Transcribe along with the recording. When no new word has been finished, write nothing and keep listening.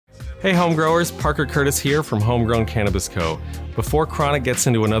Hey homegrowers, Parker Curtis here from Homegrown Cannabis Co. Before Chronic gets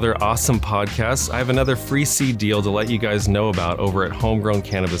into another awesome podcast, I have another free seed deal to let you guys know about over at Homegrown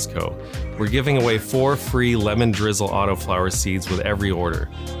Cannabis Co. We're giving away 4 free lemon drizzle autoflower seeds with every order.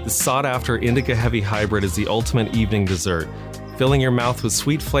 This sought-after indica heavy hybrid is the ultimate evening dessert, filling your mouth with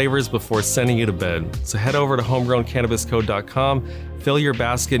sweet flavors before sending you to bed. So head over to homegrowncannabisco.com, fill your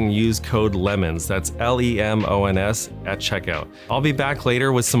basket and use code LEMONS, that's LEMONS, at checkout. I'll be back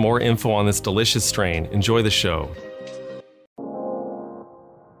later with some more info on this delicious strain. Enjoy the show.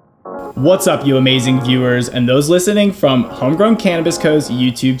 What's up, you amazing viewers and those listening from Homegrown Cannabis Co.'s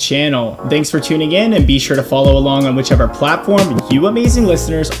YouTube channel. Thanks for tuning in, and be sure to follow along on whichever platform you amazing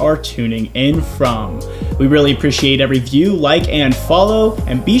listeners are tuning in from. We really appreciate every view, like, and follow,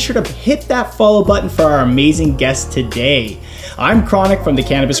 and be sure to hit that follow button for our amazing guest today. I'm Chronic from the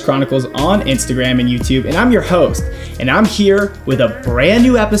Cannabis Chronicles on Instagram and YouTube, and I'm your host, and I'm here with a brand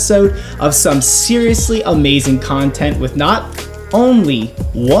new episode of some seriously amazing content with not only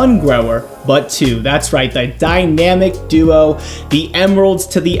one grower, but 2. That's right, the dynamic duo, the Emeralds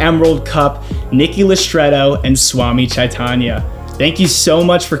to the Emerald Cup, Nikki Listretto and Swami Chaitanya. Thank you so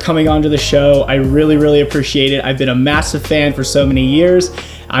much for coming onto the show. I really appreciate it. I've been a massive fan for so many years.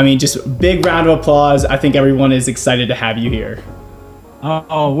 I mean, just big round of applause. I think everyone is excited to have you here.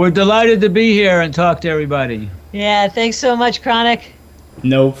 Oh, we're delighted to be here and talk to everybody. Yeah, thanks so much, Chronic.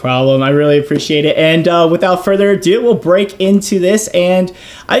 No problem. I really appreciate it. And without further ado, we'll break into this. And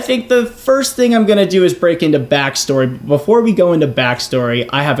I think the first thing I'm going to do is break into backstory. Before we go into backstory,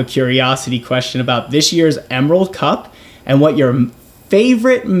 I have a curiosity question about this year's Emerald Cup and what your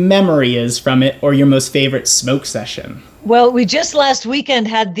favorite memory is from it, or your most favorite smoke session. Well, we just last weekend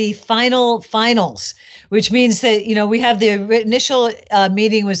had the finals, which means that, you know, we have the initial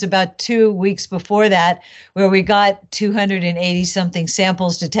meeting was about 2 weeks before that, where we got 280 something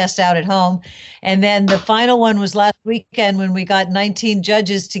samples to test out at home. And then the final one was last weekend, when we got 19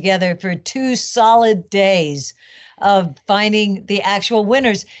 judges together for 2 solid days of finding the actual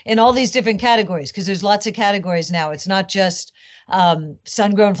winners in all these different categories, because there's lots of categories now. It's not just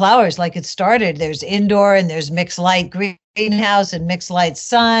sun-grown flowers like it started. There's indoor, and there's mixed light greenhouse, and mixed light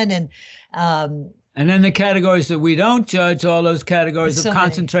sun, and then the categories that we don't judge, all those categories of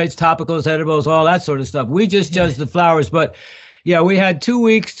concentrates, topicals, edibles, all that sort of stuff. We just judge the flowers. But yeah, we had 2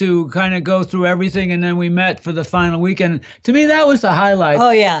 weeks to kind of go through everything, and then we met for the final weekend. To me, that was the highlight. Oh,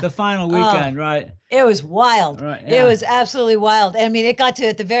 yeah. The final weekend, right? It was wild. Right, yeah. It was absolutely wild. I mean, it got to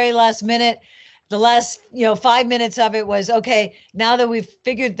at the very last minute. The last, 5 minutes of it was, okay, now that we've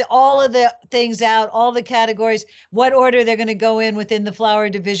figured all of the things out, all the categories, what order they're going to go in within the flower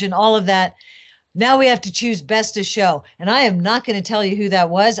division, all of that. Now we have to choose best of show. And I am not going to tell you who that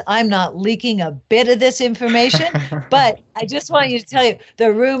was. I'm not leaking a bit of this information, but I just want you to tell you,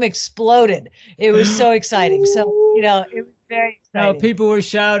 the room exploded. It was so exciting. So, it was very exciting. People were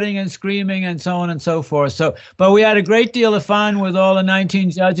shouting and screaming and so on and so forth. But we had a great deal of fun with all the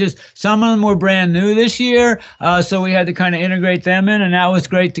 19 judges. Some of them were brand new this year, so we had to kind of integrate them in, and that was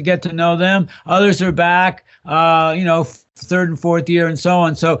great to get to know them. Others are back, third and fourth year and so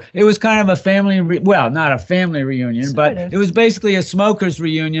on. So it was kind of a family, not a family reunion, but it was basically a smokers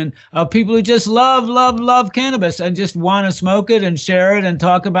reunion of people who just love cannabis and just want to smoke it and share it and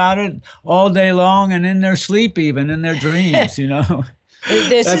talk about it all day long, and in their sleep, even in their dreams,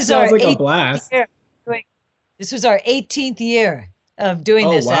 This that sounds like a blast. This was our 18th year of doing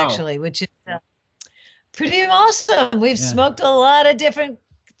this, wow. Actually, which is pretty awesome. We've smoked a lot of different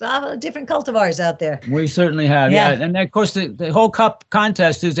cultivars out there. We certainly have, yeah. And of course, the whole cup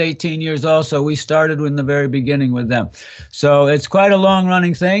contest is 18 years also. We started in the very beginning with them. So it's quite a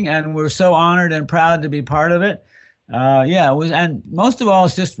long-running thing, and we're so honored and proud to be part of it. It was, and most of all,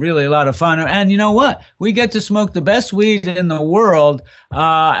 it's just really a lot of fun. And you know what? We get to smoke the best weed in the world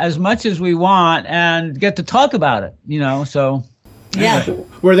as much as we want, and get to talk about it, so... Yeah.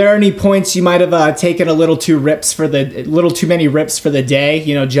 Were there any points you might have taken a little too many rips for the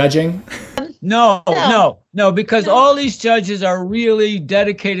day, judging? No, because all these judges are really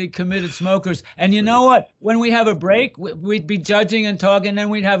dedicated, committed smokers. And you know what? When we have a break, we'd be judging and talking, then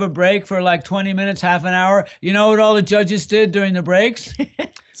we'd have a break for like 20 minutes, half an hour. You know what all the judges did during the breaks?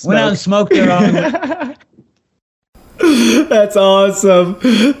 Went out and smoked their own. That's awesome.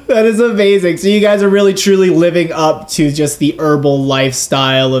 That is amazing. So you guys are really truly living up to just the herbal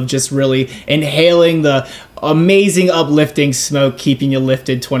lifestyle of just really inhaling the amazing uplifting smoke, keeping you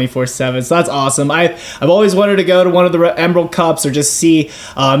lifted 24/7. So that's awesome. I've always wanted to go to one of the Emerald Cups, or just see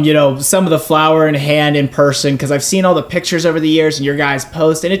some of the flower in hand in person, because I've seen all the pictures over the years and your guys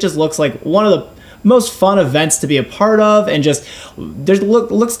post, and it just looks like one of the most fun events to be a part of, and just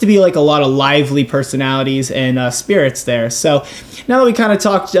looks to be like a lot of lively personalities and spirits there. So now that we kind of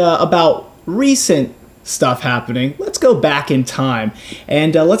talked about recent stuff happening, let's go back in time,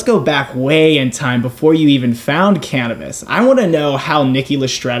 and let's go back way in time before you even found cannabis. I want to know how Nikki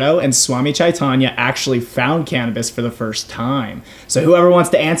Listretto and Swami Chaitanya actually found cannabis for the first time. So whoever wants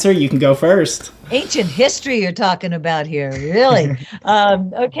to answer, you can go first. Ancient history you're talking about here, really.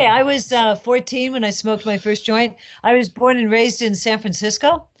 Okay, I was 14 when I smoked my first joint. I was born and raised in San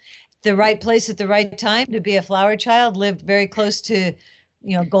Francisco, the right place at the right time to be a flower child. Lived very close to,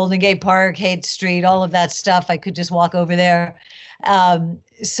 Golden Gate Park, Haight Street, all of that stuff. I could just walk over there.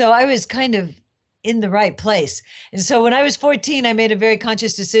 So I was kind of in the right place. And so when I was 14, I made a very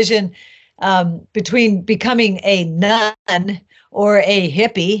conscious decision between becoming a nun or a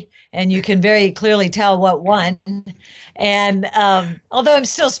hippie. And you can very clearly tell what one. And although I'm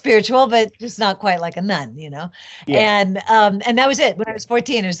still spiritual, but just not quite like a nun, Yeah. And that was it. When I was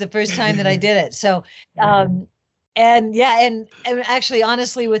 14, it was the first time that I did it. So, and actually,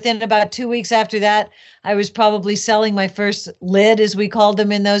 honestly, within about 2 weeks after that, I was probably selling my first lid, as we called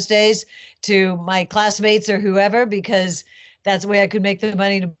them in those days, to my classmates or whoever, because that's the way I could make the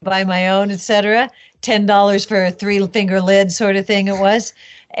money to buy my own, etc. $10 for a 3-finger lid sort of thing it was.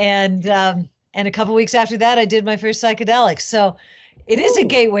 And a couple weeks after that, I did my first psychedelics. So it is a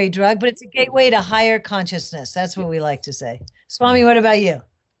gateway drug, but it's a gateway to higher consciousness. That's what we like to say. Swami, what about you?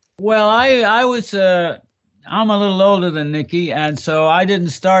 Well, I'm a little older than Nikki, and so I didn't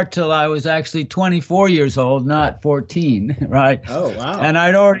start till I was actually 24 years old, not 14, right? Oh, wow. And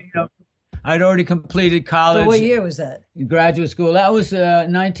I'd already completed college. So what year was that? Graduate school. That was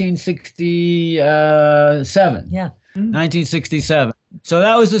 1967. Yeah. 1967. So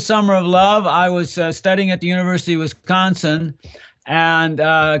that was the summer of love. I was studying at the University of Wisconsin, and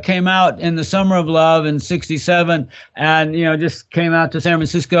came out in the summer of love in 67, and just came out to San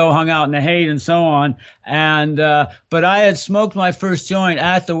Francisco, hung out in the Haight and so on. And but I had smoked my first joint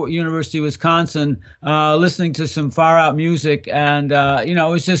at the University of Wisconsin, listening to some far out music, and it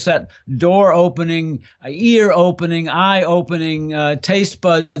was just that door opening, ear opening, eye opening, taste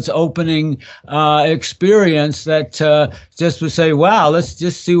buds opening experience that just would say, wow, let's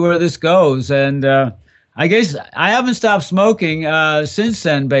just see where this goes. And I guess I haven't stopped smoking since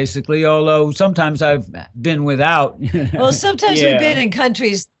then, basically, although sometimes I've been without. Well, sometimes we've been in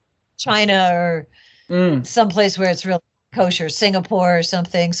countries, China or someplace where it's really kosher, Singapore or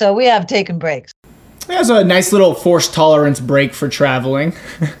something. So we have taken breaks. There's a nice little force tolerance break for traveling.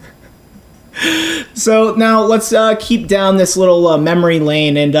 So now let's keep down this little memory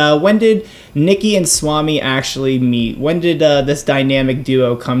lane. And when did Nikki and Swami actually meet? When did this dynamic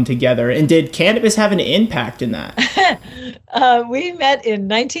duo come together? And did cannabis have an impact in that? We met in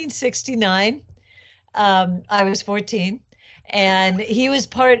 1969. I was 14. And he was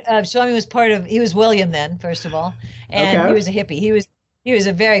Swami was William then, first of all. And He was a hippie. He was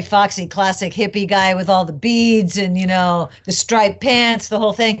a very foxy, classic hippie guy with all the beads and, the striped pants, the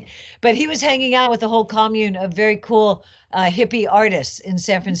whole thing. But he was hanging out with a whole commune of very cool hippie artists in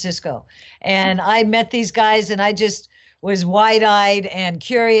San Francisco. And I met these guys, and I just was wide-eyed and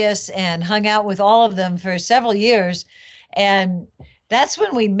curious and hung out with all of them for several years. And that's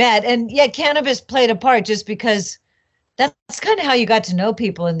when we met. And yeah, cannabis played a part, just because that's kind of how you got to know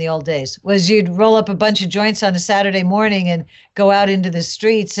people in the old days, was you'd roll up a bunch of joints on a Saturday morning and go out into the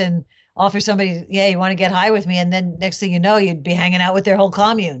streets and offer somebody, yeah, you want to get high with me? And then next thing you know, you'd be hanging out with their whole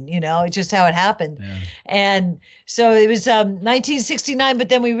commune. It's just how it happened. Yeah. And so it was 1969, but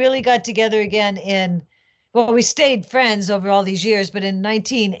then we really got together again we stayed friends over all these years, but in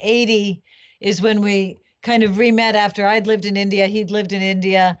 1980 is when we kind of re-met after I'd lived in India, he'd lived in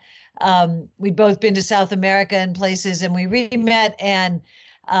India. We'd both been to South America and places, and we re-met, and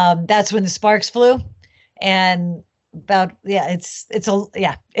that's when the sparks flew. And it's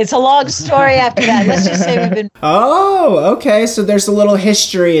a long story after that. Let's just say we've been. Oh, okay. So there's a little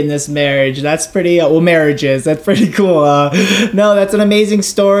history in this marriage. That's pretty. Marriages. That's pretty cool. No, that's an amazing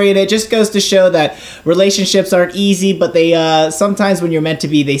story, and it just goes to show that relationships aren't easy, but they sometimes when you're meant to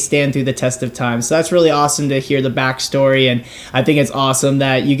be, they stand through the test of time. So that's really awesome to hear the backstory, and I think it's awesome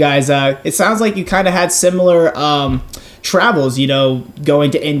that you guys. It sounds like you kind of had similar. Travels,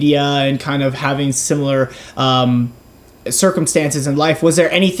 going to India and kind of having similar circumstances in life. Was there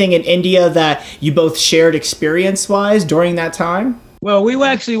anything in India that you both shared experience-wise during that time? Well, we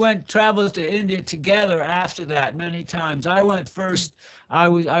actually traveled to India together after that many times. I went first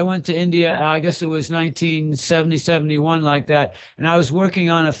I went to India. I guess it was 1970, 71, like that. And I was working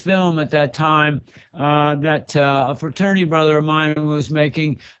on a film at that time that a fraternity brother of mine was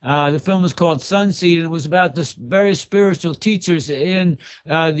making. The film was called Sunseed, and it was about the various spiritual teachers in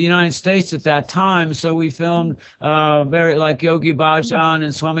the United States at that time. So we filmed very like Yogi Bhajan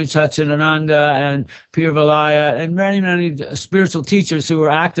and Swami Satchidananda and Pir Valaya and many spiritual teachers who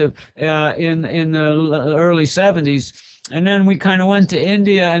were active in the early 70s. And then we kind of went to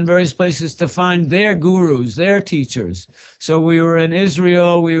India and various places to find their gurus, their teachers. So we were in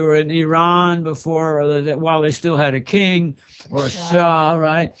Israel, we were in Iran before, while they still had a king or a Shah,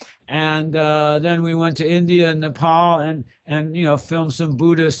 right? And then we went to India and Nepal and filmed some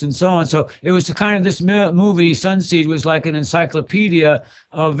Buddhists and so on. So it was kind of this movie, Sunseed, was like an encyclopedia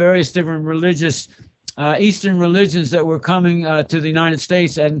of various different religious Eastern religions that were coming to the United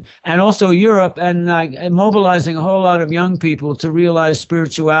States and also Europe, and mobilizing a whole lot of young people to realize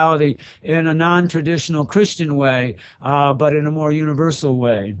spirituality in a non-traditional Christian way, but in a more universal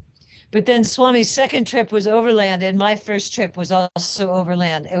way. But then Swami's second trip was overland, and my first trip was also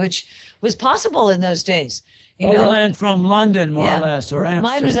overland, which was possible in those days. Overland from London, more or less, or Amsterdam.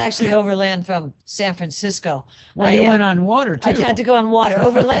 Mine was actually overland from San Francisco. Well, you went on water, too. I had to go on water,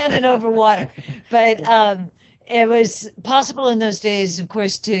 overland and over water. But it was possible in those days, of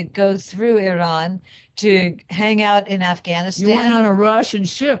course, to go through Iran, to hang out in Afghanistan. You went on a Russian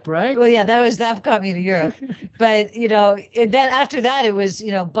ship, right? Well, yeah, that got me to Europe. But, then after that, it was,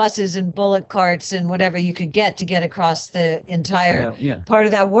 buses and bullock carts and whatever you could get to get across the entire part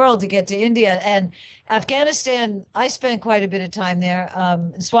of that world to get to India. And Afghanistan, I spent quite a bit of time there.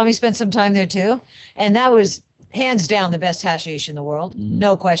 Swami spent some time there, too. And that was hands down the best hashish in the world,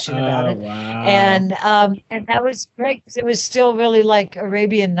 no question about it. Wow. And that was great because it was still really like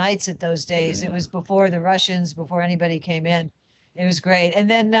Arabian Nights at those days. It was before the Russians, before anybody came in. It was great. And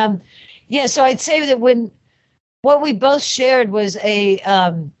then, so I'd say that what we both shared was a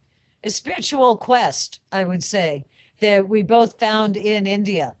spiritual quest, I would say, that we both found in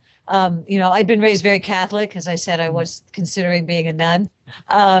India. I'd been raised very Catholic. As I said, I was considering being a nun.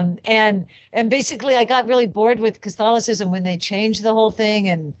 And basically I got really bored with Catholicism when they changed the whole thing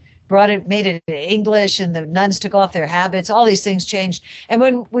and made it English, and the nuns took off their habits. All these things changed. And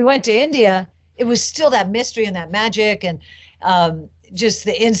when we went to India, it was still that mystery and that magic and just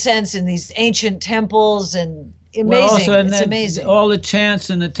the incense and these ancient temples and amazing. Well, also, it's amazing. All the chants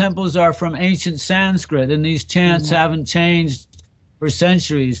in the temples are from ancient Sanskrit, and these chants haven't changed for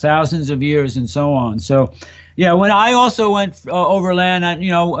centuries, thousands of years, and so on. So, when I also went overland,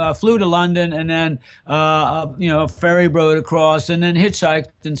 I flew to London, and then ferry boat across, and then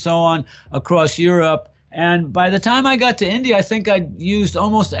hitchhiked and so on across Europe. And by the time I got to India, I think I used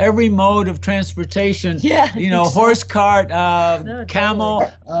almost every mode of transportation. Horse cart,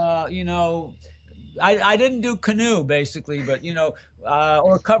 camel, I didn't do canoe, basically, but,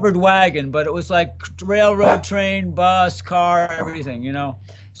 or covered wagon, but it was like railroad, train, bus, car, everything,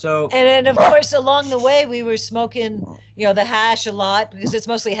 So. And then, of course, along the way, we were smoking, the hash a lot because it's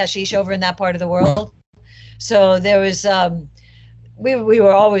mostly hashish over in that part of the world. So there was, we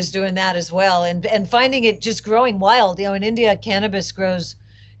were always doing that as well, and finding it just growing wild. In India, cannabis grows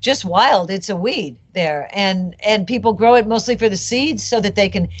just wild. It's a weed there, and people grow it mostly for the seeds so that they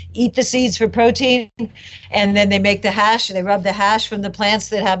can eat the seeds for protein, and then they make the hash. They rub the hash from the plants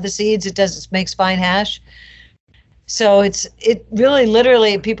that have the seeds. It makes fine hash. So it really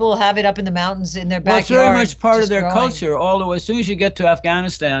literally people have it up in the mountains in their backyard. Well, it's very much part of their growing. culture. Although as soon as you get to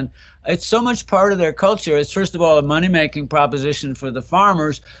Afghanistan, it's so much part of their culture. It's first of all a money-making proposition for the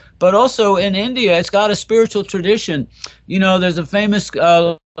farmers, but also in India, it's got a spiritual tradition. There's a famous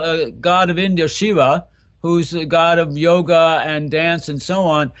god of India, Shiva, who's the god of yoga and dance and so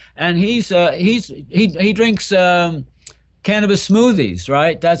on, and he drinks cannabis smoothies,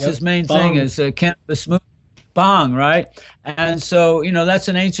 right? That's his main thing is cannabis smoothie. Bhang, right? And so, that's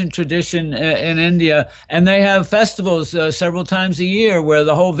an ancient tradition in India. And they have festivals several times a year where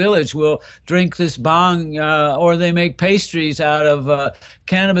the whole village will drink this bhang, or they make pastries out of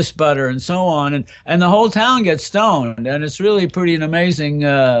cannabis butter and so on. And the whole town gets stoned. And it's really pretty an amazing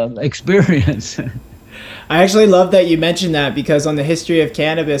experience. I actually love that you mentioned that, because on the History of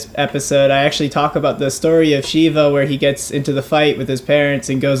Cannabis episode, I actually talk about the story of Shiva, where he gets into the fight with his parents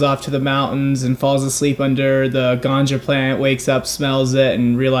and goes off to the mountains and falls asleep under the ganja plant, wakes up, smells it,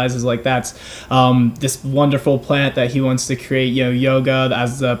 and realizes that's this wonderful plant that he wants to create yoga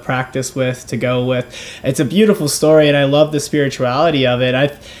as a practice to go with. It's a beautiful story, and I love the spirituality of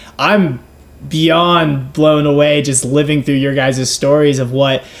it. I'm beyond blown away just living through your guys' stories of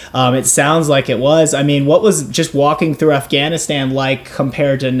what it sounds like it was. I mean, what was just walking through Afghanistan like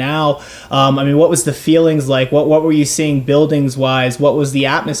compared to now? I mean, what was the feelings like? What were you seeing buildings wise? What was the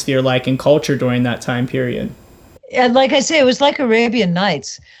atmosphere like in culture during that time period? And like I say, it was like Arabian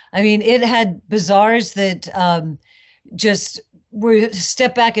Nights. I mean, it had bazaars that just were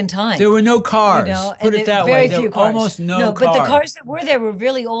step back in time. There were no cars. You know, Put it that way. There were cars. almost no cars. But the cars that were there were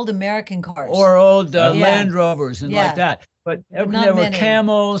really old American cars. Or old Land Rovers and like that. But there were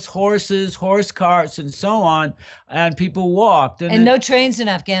camels, horses, horse carts, and so on, and people walked. And no trains in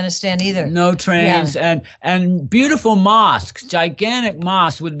Afghanistan either. No trains, and beautiful mosques, gigantic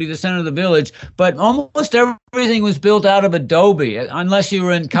mosques would be the center of the village, but almost everything was built out of adobe, unless you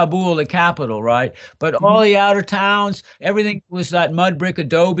were in Kabul, the capital, right? But all the outer towns, everything was that mud brick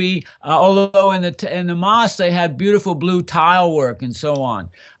adobe, although in the mosque they had beautiful blue tile work and so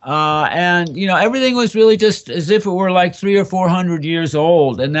on. And you know, everything was really just as if it were like 300 or 400 years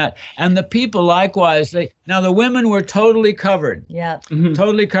old, and the people likewise. Now the women were totally covered. Yeah,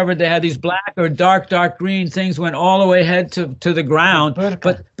 totally covered. They had these black or dark green things went all the way head to the ground.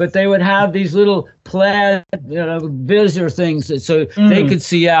 But they would have these little plaid visor things so they could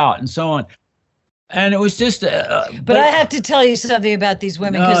see out and so on. And it was just. But I have to tell you something about these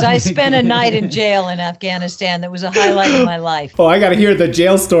women, because I spent a night in jail in Afghanistan that was a highlight of my life. Oh, I got to hear the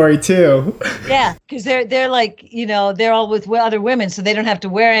jail story too. Yeah, because they're like, you know, they're all with other women, so they don't have to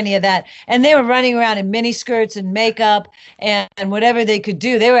wear any of that. And they were running around in mini skirts and makeup and whatever they could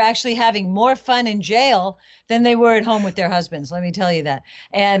do. They were actually having more fun in jail than they were at home with their husbands. Let me tell you that.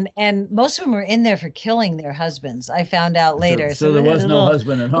 And most of them were in there for killing their husbands. I found out later. So there was no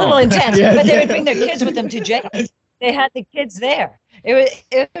husband at home. A little intense, but they would bring their kids with them to jail. They had the kids there.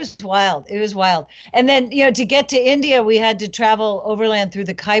 It was wild. It was wild. And then, you know, to get to India, we had to travel overland through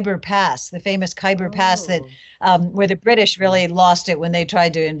the Khyber Pass, the famous Khyber Pass that where the British really lost it when they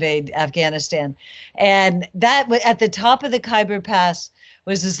tried to invade Afghanistan. And that at the top of the Khyber Pass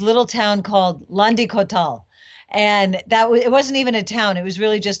was this little town called Landi Kotal. And it wasn't even a town. It was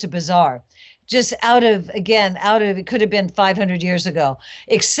really just a bazaar. Just out of, it could have been 500 years ago,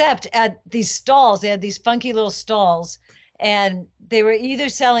 except at these stalls, they had these funky little stalls, and they were either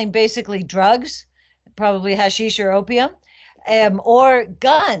selling basically drugs, probably hashish or opium, or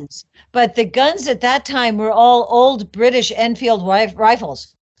guns. But the guns at that time were all old British Enfield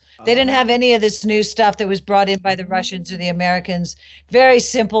rifles. They didn't have any of this new stuff that was brought in by the Russians or the Americans. Very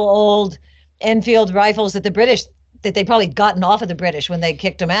simple old Enfield rifles that they probably gotten off of the British when they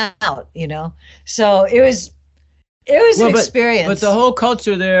kicked them out, you know. So it was an experience. But the whole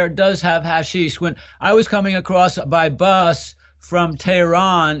culture there does have hashish. When I was coming across by bus from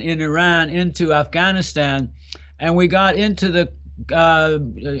Tehran in Iran into Afghanistan, and we got into the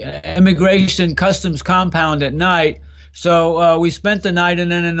immigration customs compound at night. So we spent the night,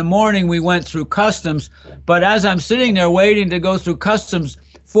 and then in the morning we went through customs. But as I'm sitting there waiting to go through customs,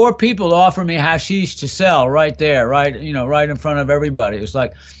 4 people offer me hashish to sell right there, right in front of everybody. It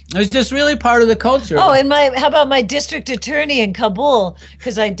was just really part of the culture. Oh, and how about my district attorney in Kabul?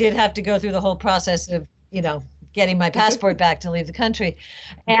 Because I did have to go through the whole process of, you know, getting my passport back to leave the country.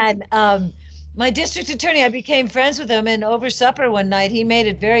 And my district attorney, I became friends with him, and over supper one night, he made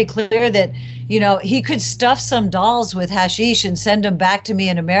it very clear that, you know, he could stuff some dolls with hashish and send them back to me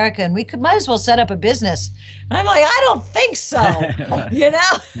in America, and we might as well set up a business. And I'm like, I don't think so, you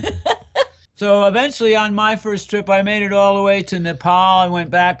know? So eventually on my first trip, I made it all the way to Nepal. I went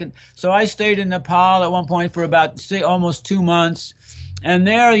back, and so I stayed in Nepal at one point for about almost 2 months. And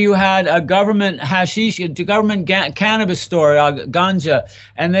there you had a government cannabis store, ganja,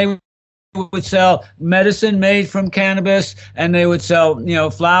 and they would sell medicine made from cannabis, and they would sell, you know,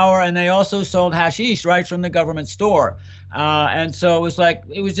 flour, and they also sold hashish right from the government store. And so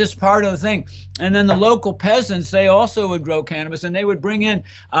it was just part of the thing. And then the local peasants, they also would grow cannabis, and they would bring in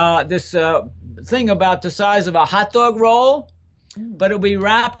this thing about the size of a hot dog roll, but it would be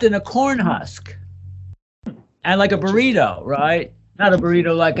wrapped in a corn husk, and like a burrito, right? Not a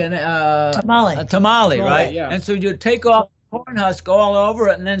burrito, like a tamale, right? Yeah. And so you'd take off corn husk all over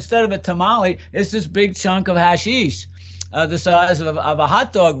it, and then instead of a tamale, it's this big chunk of hashish, the size of a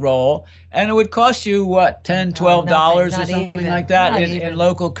hot dog roll, and it would cost you what, $10-12 or something even, like that in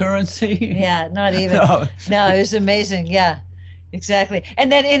local currency. Yeah, not even. No, it was amazing. Yeah, exactly. And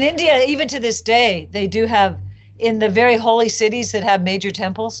then in India, even to this day, they do have, in the very holy cities that have major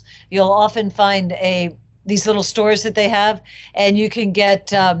temples, you'll often find these little stores that they have, and you can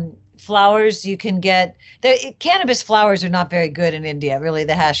get flowers. You can get cannabis flowers are not very good in India. Really,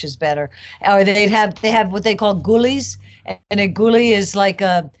 the hash is better. Or they have what they call gulis, and a guli is like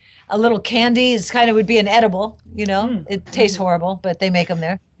a a little candy. It's kind of would be an edible, It tastes horrible, but they make them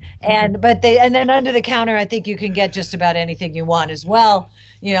there. And then under the counter, I think you can get just about anything you want as well,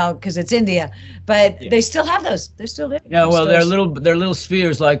 because it's India. But they still have those. They're still there. Yeah, well, they're little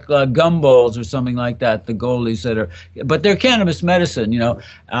spheres like gumballs or something like that. The goalies but they're cannabis medicine,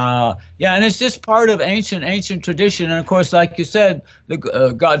 and it's just part of ancient tradition. And of course, like you said, the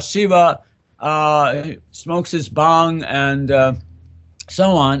god Shiva smokes his bong and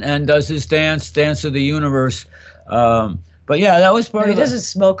so on, and does his dance of the universe. But yeah, that was part of it. He doesn't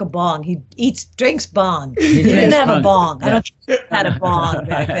smoke a bong. He drinks bong. He didn't have a bong. Yeah. I don't think he had a bong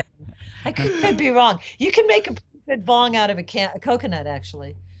back then. I could be wrong. You can make a good bong out of a coconut,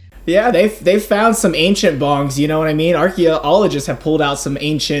 actually. Yeah, they've found some ancient bongs, you know what I mean? Archaeologists have pulled out some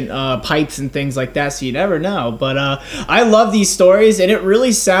ancient pipes and things like that, so you never know. But I love these stories, and it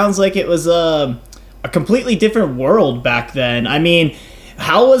really sounds like it was a completely different world back then. I mean,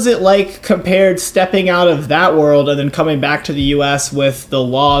 how was it like compared stepping out of that world and then coming back to the U.S. with the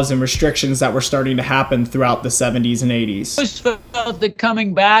laws and restrictions that were starting to happen throughout the 70s and 80s? I always felt that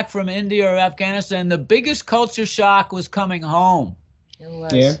coming back from India or Afghanistan, the biggest culture shock was coming home. It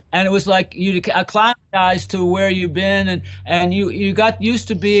was. Yeah. And it was like you acclimatized to where you've been, and you got used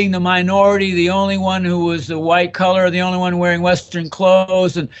to being the minority, the only one who was the white color, the only one wearing Western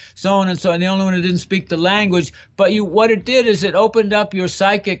clothes, and so on and so on, the only one who didn't speak the language. But what it did is it opened up your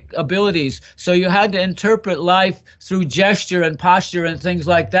psychic abilities. So you had to interpret life through gesture and posture and things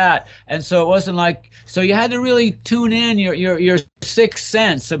like that. And so it wasn't like, so you had to really tune in your sixth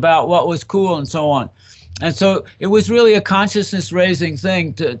sense about what was cool and so on. And so it was really a consciousness-raising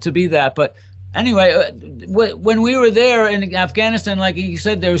thing to be that. But anyway, when we were there in Afghanistan, like you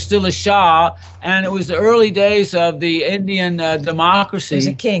said, there was still a Shah, and it was the early days of the Indian democracy. There's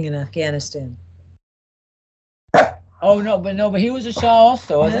a king in Afghanistan. Oh, no, but he was a Shah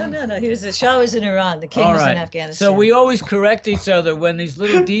also, wasn't he? No. The Shah was in Iran. The king was in Afghanistan. So we always correct each other when these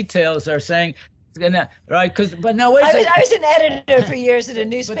little details are saying, right? But now wait a second. I was an editor for years at a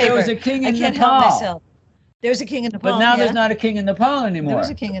newspaper. But there was a king in I can't Nepal. help myself. There was a king in Nepal. But now there's not a king in Nepal anymore. There was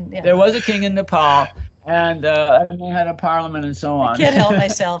a king in, There was a king in Nepal, and they had a parliament and so on. I can't help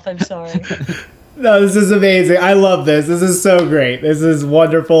myself. I'm sorry. No, this is amazing. I love this. This is so great. This is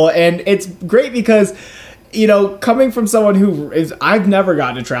wonderful. And it's great because, coming from someone I've never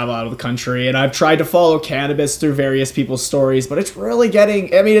gotten to travel out of the country, and I've tried to follow cannabis through various people's stories, but it's really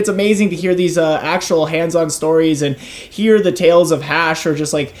it's amazing to hear these actual hands-on stories and hear the tales of hash, or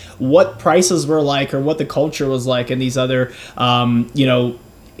just like what prices were like or what the culture was like in these other,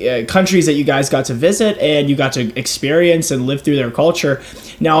 countries that you guys got to visit and you got to experience and live through their culture.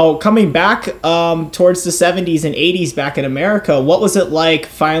 Now, coming back towards the 70s and 80s back in America, what was it like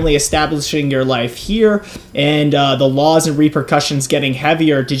finally establishing your life here and the laws and repercussions getting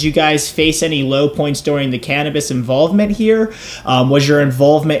heavier? Did you guys face any low points during the cannabis involvement here? Was your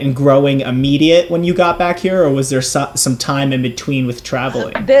involvement in growing immediate when you got back here, or was there some time in between with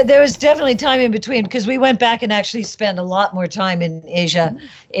traveling? There was definitely time in between, because we went back and actually spent a lot more time in Asia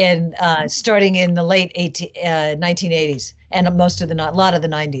starting in the late 1980s and a lot of the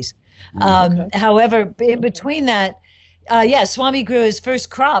 90s. However, in between that, Swami grew his first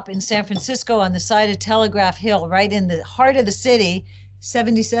crop in San Francisco on the side of Telegraph Hill, right in the heart of the city.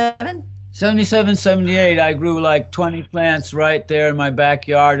 77, 78, I grew like 20 plants right there in my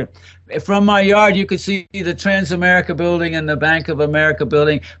backyard. From my yard, you could see the Transamerica building and the Bank of America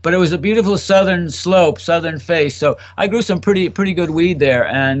building, but it was a beautiful southern face. So I grew some pretty good weed there,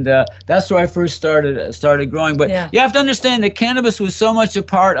 and that's where I first started growing. But you have to understand that cannabis was so much a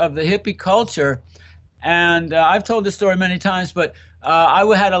part of the hippie culture, and I've told this story many times, but I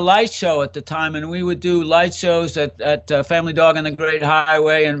had a light show at the time, and we would do light shows at Family Dog on the Great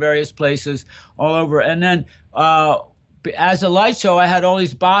Highway and various places all over. And then as a light show, I had all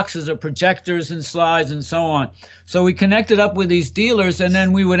these boxes of projectors and slides and so on. So we connected up with these dealers, and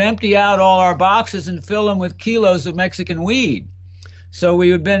then we would empty out all our boxes and fill them with kilos of Mexican weed. So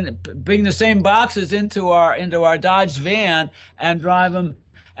we would bring the same boxes into our Dodge van and drive them.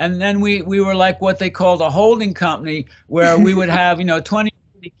 And then we were like what they called a holding company, where we would have 20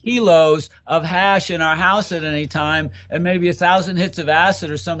 kilos of hash in our house at any time, and maybe 1,000 hits of acid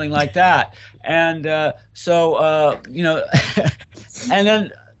or something like that. And and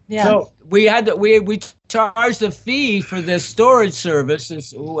then so we had to, we charged a fee for this storage service,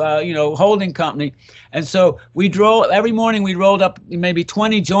 this holding company, and so we drove every morning. We rolled up maybe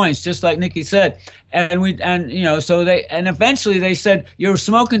 20 joints, just like Nikki said, and eventually they said you're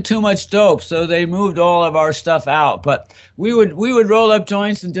smoking too much dope, so they moved all of our stuff out. But we would roll up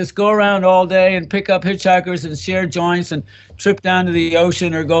joints and just go around all day and pick up hitchhikers and share joints and trip down to the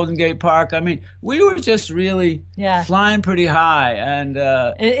ocean or Golden Gate Park. I mean, we were just really flying pretty high. And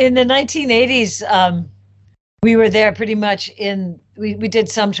in the 1980s, we were there pretty much we did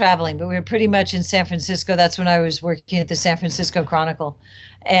some traveling, but we were pretty much in San Francisco. That's when I was working at the San Francisco Chronicle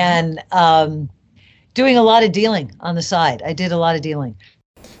and doing a lot of dealing on the side. I did a lot of dealing.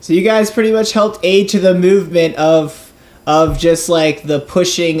 So you guys pretty much helped aid to the movement of just like the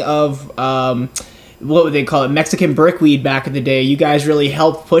pushing of what would they call it, Mexican brickweed back in the day. You guys really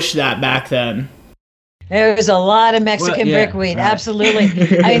helped push that back then. There was a lot of Mexican brickweed, right.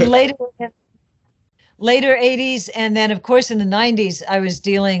 Absolutely. I mean, later 80s, and then of course in the 90s, I was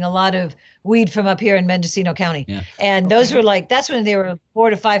dealing a lot of weed from up here in Mendocino County, and those were that's when they were $400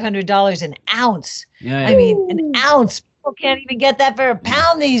 to $500 an ounce. I mean, an ounce. People can't even get that for a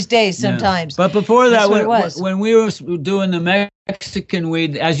pound these days sometimes. But before that, when we were doing the Mexican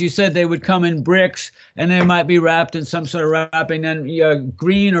weed, as you said, they would come in bricks and they might be wrapped in some sort of wrapping, and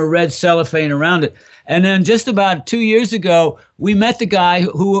green or red cellophane around it. And then just about 2 years ago, we met the guy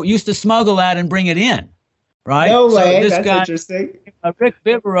who used to smuggle that and bring it in. Right? No way. That's interesting. Rick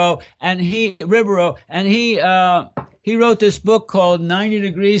Ribeiro, and he wrote this book called 90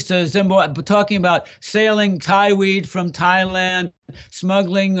 Degrees to Zimbabwe, talking about sailing Thai weed from Thailand,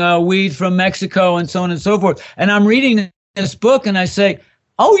 smuggling weed from Mexico, and so on and so forth. And I'm reading this book, and I say,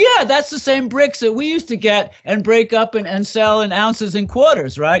 oh, yeah, that's the same bricks that we used to get and break up and sell in ounces and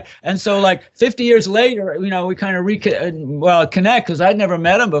quarters, right? And so, like, 50 years later, we kind of connect, because I'd never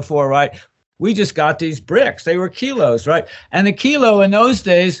met him before, right? We just got these bricks. They were kilos, right? And a kilo in those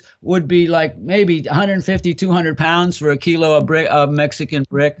days would be like maybe 150, 200 pounds for a kilo of Mexican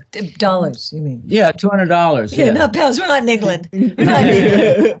brick. Dollars, you mean? Yeah, $200. Yeah, not pounds. We're not in England.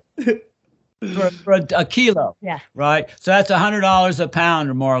 For a kilo, right? So that's $100 a pound,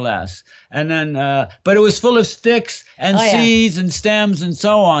 or more or less. And then, but it was full of sticks and seeds and stems and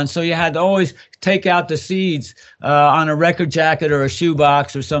so on. So you had to always take out the seeds on a record jacket or a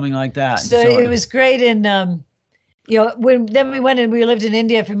shoebox or something like that. So it was great. And then we went and we lived in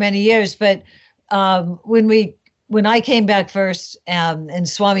India for many years. But when I came back first, and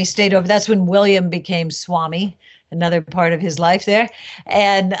Swami stayed over, that's when William became Swami. Another part of his life there,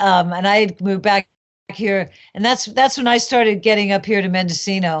 and I moved back here, and that's when I started getting up here to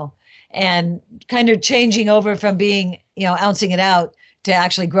Mendocino, and kind of changing over from being ouncing it out to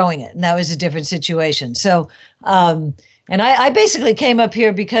actually growing it, and that was a different situation. So, and I basically came up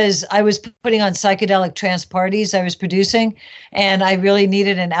here because I was putting on psychedelic trance parties I was producing, and I really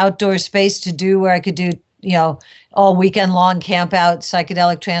needed an outdoor space to do where I could do all weekend long camp out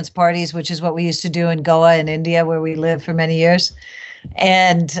psychedelic trance parties, which is what we used to do in Goa in India, where we lived for many years.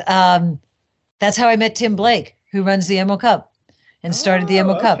 And that's how I met Tim Blake, who runs the Emerald Cup, and started the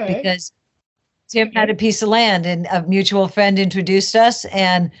Emerald Cup, because Tim had a piece of land and a mutual friend introduced us.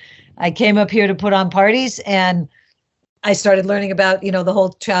 And I came up here to put on parties, and I started learning about, the whole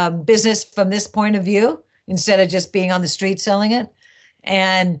business from this point of view, instead of just being on the street selling it.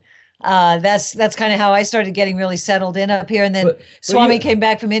 And that's kind of how I started getting really settled in up here. And then Swami came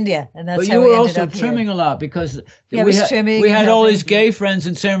back from India, and that's how we ended up here. But you were also trimming a lot, because we had all these gay friends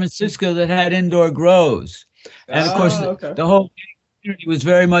in San Francisco that had indoor grows. And of course, the whole community was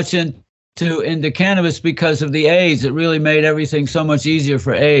very much into cannabis because of the AIDS. It really made everything so much easier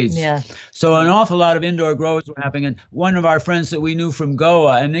for AIDS. Yeah. So an awful lot of indoor growers were happening. And one of our friends that we knew from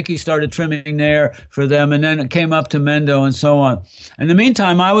Goa, and Nikki started trimming there for them, and then it came up to Mendo and so on. In the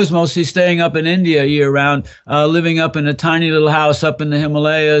meantime, I was mostly staying up in India year round, living up in a tiny little house up in the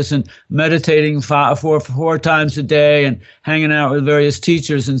Himalayas and meditating four times a day and hanging out with various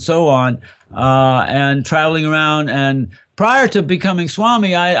teachers and so on, and traveling around. And prior to becoming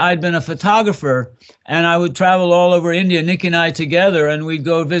Swami, I'd been a photographer, and I would travel all over India, Nikki and I together, and we'd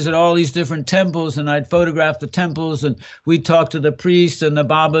go visit all these different temples, and I'd photograph the temples, and we'd talk to the priests and the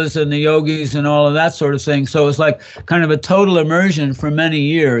babas and the yogis and all of that sort of thing. So it was like kind of a total immersion for many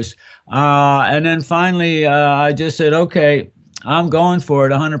years. And then finally, I just said, okay, I'm going for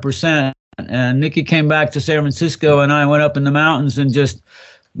it 100%. And Nikki came back to San Francisco, and I went up in the mountains and just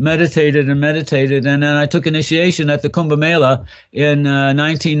meditated. And then I took initiation at the Kumbh Mela in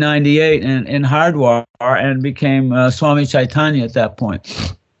 1998 in Hardwar, and became Swami Chaitanya at that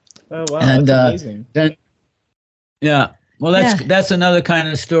point. Oh, wow. And, that's amazing. Well, that's another kind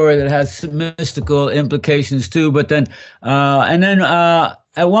of story that has some mystical implications too. But then,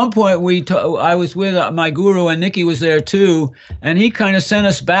 at one point I was with my guru, and Nikki was there too, and he kind of sent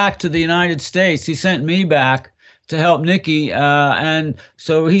us back to the United States. He sent me back to help Nikki, and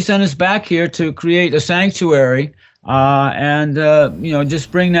so he sent us back here to create a sanctuary, and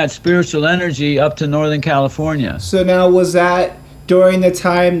just bring that spiritual energy up to Northern California. So now, was that during the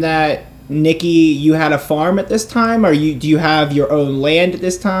time that Nikki, you had a farm at this time, or do you have your own land at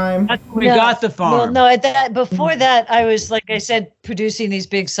this time? We got the farm. Well, no, before that, I was, like I said, producing these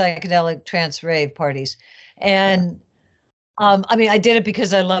big psychedelic trance rave parties. And I did it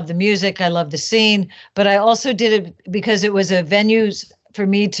because I love the music, I love the scene, but I also did it because it was a venue for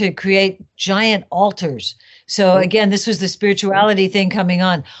me to create giant altars. So again, this was the spirituality thing coming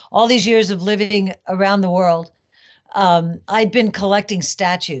on. All these years of living around the world, I'd been collecting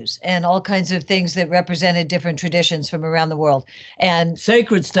statues and all kinds of things that represented different traditions from around the world, and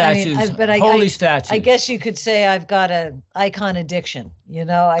sacred statues, holy statues. I guess you could say I've got an icon addiction.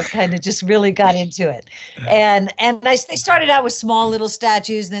 I kind of just really got into it, and they started out with small little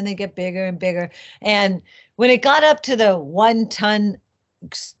statues, and then they get bigger and bigger. And when it got up to the 1-ton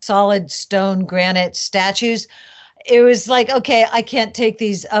solid stone granite statues, it was like, okay, I can't take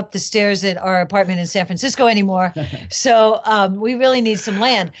these up the stairs at our apartment in San Francisco anymore. So we really need some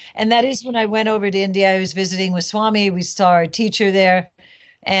land. And that is when I went over to India. I was visiting with Swami. We saw our teacher there.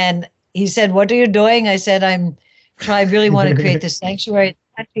 And he said, "What are you doing?" I said, I really want to create this sanctuary.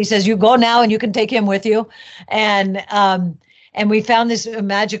 He says, "You go now and you can take him with you." And we found this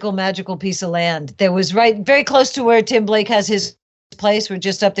magical piece of land that was very close to where Tim Blake has his place. We're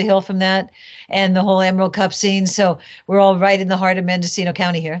just up the hill from that, and the whole Emerald Cup scene. So we're all right in the heart of Mendocino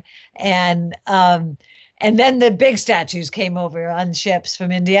County here. And then the big statues came over on ships from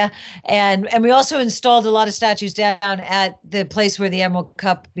India. And we also installed a lot of statues down at the place where the Emerald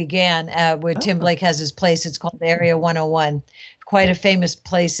Cup began, where Tim Blake has his place. It's called Area 101, quite a famous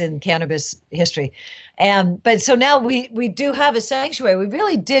place in cannabis history. But so now we do have a sanctuary. We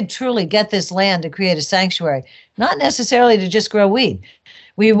really did truly get this land to create a sanctuary, not necessarily to just grow weed.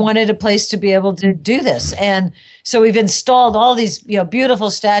 We wanted a place to be able to do this. And so we've installed all these, beautiful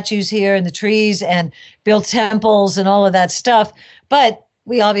statues here in the trees and built temples and all of that stuff. But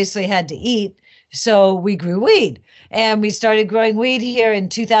we obviously had to eat. So we grew weed, and we started growing weed here in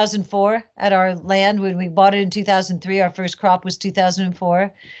 2004 at our land. When we bought it in 2003, our first crop was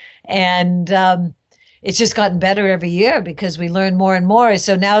 2004. And, it's just gotten better every year because we learn more and more.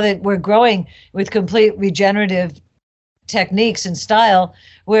 So now that we're growing with complete regenerative techniques and style,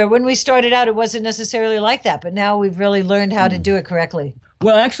 where when we started out, it wasn't necessarily like that, but now we've really learned how to do it correctly.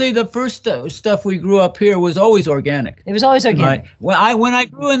 Well, actually, the first stuff we grew up here was always organic. It was always organic. Right. When I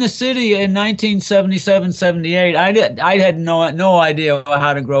grew in the city in 1977, 78, I had no idea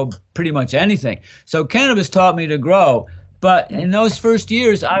how to grow pretty much anything. So cannabis taught me to grow. But in those first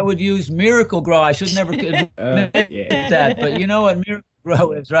years, I would use Miracle-Gro. I should never admit that, but you know what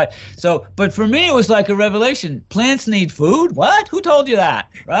Miracle-Gro is, right? So, but for me, it was like a revelation. Plants need food? What? Who told you that,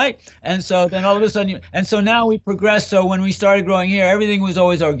 right? And so then all of a sudden, and so now we progressed. So when we started growing here, everything was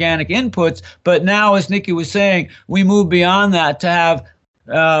always organic inputs. But now, as Nikki was saying, we moved beyond that to have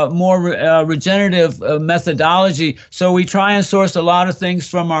more regenerative methodology. So we try and source a lot of things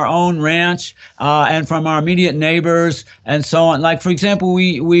from our own ranch and from our immediate neighbors and so on. Like, for example,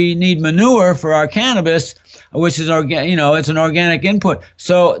 we need manure for our cannabis, which is it's an organic input.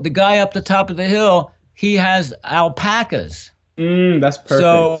 So the guy up the top of the hill, he has alpacas. That's perfect.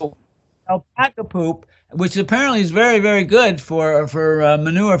 So alpaca poop, which apparently is very, very good for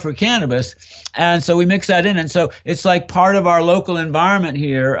manure for cannabis. And so we mix that in. And so it's like part of our local environment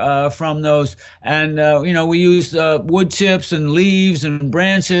here from those. And, we use wood chips and leaves and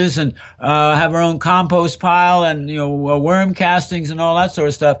branches and have our own compost pile and, worm castings and all that sort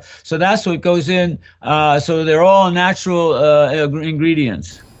of stuff. So that's what goes in. So they're all natural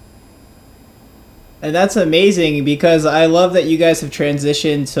ingredients. And that's amazing because I love that you guys have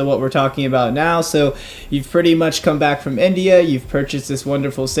transitioned to what we're talking about now. So you've pretty much come back from India. You've purchased this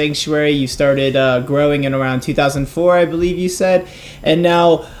wonderful sanctuary. You started growing in around 2004, I believe you said. And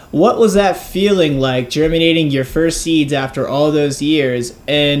now, what was that feeling like, germinating your first seeds after all those years?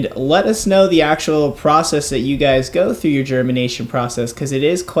 And let us know the actual process that you guys go through your germination process, because it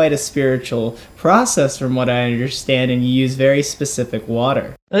is quite a spiritual process from what I understand, and you use very specific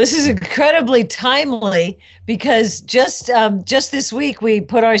water. Well, this is incredibly timely because just this week we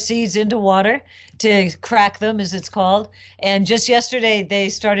put our seeds into water to crack them, as it's called. And just yesterday they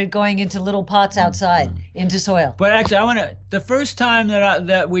started going into little pots outside into soil. But actually, the first time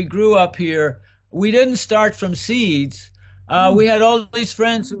that we grew up here, we didn't start from seeds. We had all these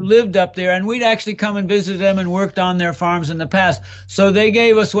friends who lived up there, and we'd actually come and visit them and worked on their farms in the past. So they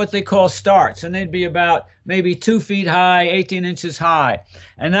gave us what they call starts, and they'd be about maybe 2 feet high, 18 inches high.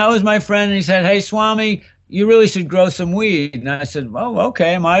 And that was my friend, and he said, "Hey, Swami, you really should grow some weed." And I said, "Oh,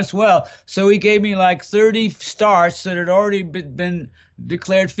 okay, might as well." So he gave me like 30 starts that had already been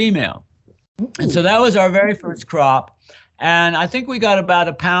declared female. And so that was our very first crop. And I think we got about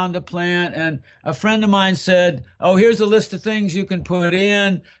a pound a plant. And a friend of mine said, "Oh, here's a list of things you can put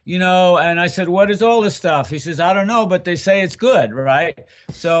in, you know." And I said, "What is all this stuff?" He says, "I don't know, but they say it's good, right?"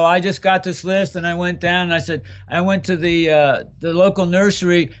 So I just got this list, and I went down, and I said, I went to the local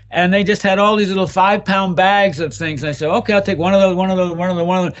nursery, and they just had all these little 5-pound bags of things. And I said, "Okay, I'll take one of those,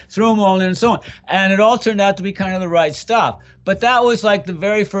 threw them all in, and so on." And it all turned out to be kind of the right stuff. But that was like the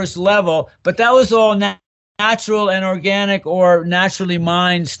very first level. But that was all natural and organic or naturally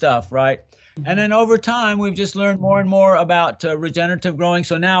mined stuff, right? And then over time, we've just learned more and more about regenerative growing.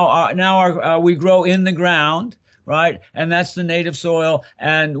 So now we grow in the ground, right? And that's the native soil.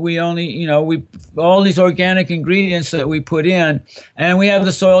 And we only, you know, all these organic ingredients that we put in, and we have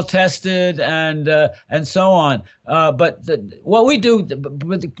the soil tested and so on. But what we do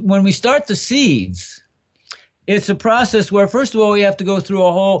when we start the seeds, it's a process where, first of all, we have to go through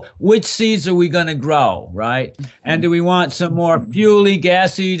a whole, which seeds are we going to grow, right? And do we want some more fuely,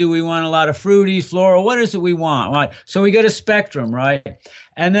 gassy? Do we want a lot of fruity, floral? What is it we want, right? So we get a spectrum, right?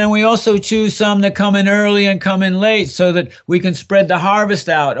 And then we also choose some that come in early and come in late so that we can spread the harvest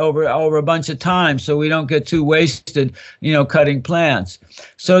out over a bunch of time so we don't get too wasted, you know, cutting plants.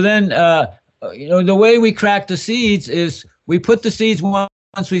 So then, you know, the way we crack the seeds is we put the seeds once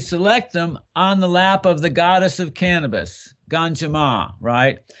we select them on the lap of the goddess of cannabis, Ganja Ma,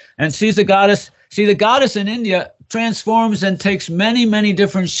 right? And she's the goddess. See, the goddess in India transforms and takes many, many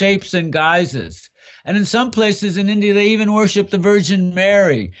different shapes and guises. And in some places in India, they even worship the Virgin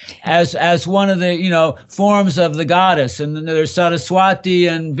Mary as one of the, you know, forms of the goddess. And then there's Saraswati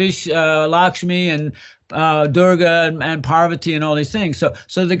and Lakshmi and Durga and Parvati and all these things.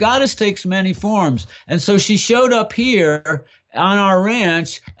 So the goddess takes many forms. And so she showed up here on our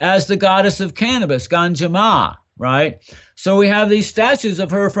ranch as the goddess of cannabis, Ganja Ma, right? So we have these statues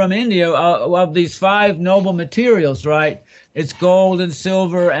of her from India, of these 5 noble materials, right? It's gold and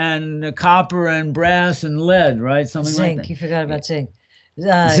silver and copper and brass and lead, right? Something zinc, like that. You forgot about zinc.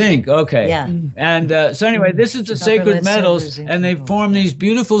 Zinc, okay. Yeah. And so anyway, this is the sacred metals, and they form these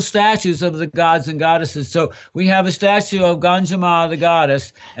beautiful statues of the gods and goddesses. So we have a statue of Ganja Ma, the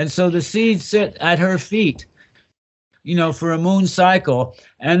goddess, and so the seeds sit at her feet, you know, for a moon cycle.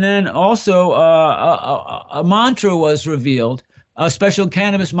 And then also a mantra was revealed, a special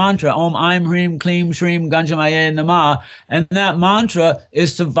cannabis mantra, Om Aim Hrim Kleem Shrim Ganjamaya Namah. And that mantra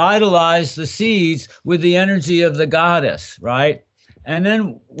is to vitalize the seeds with the energy of the goddess, right? And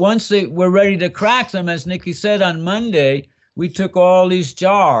then once we're ready to crack them, as Nikki said on Monday, we took all these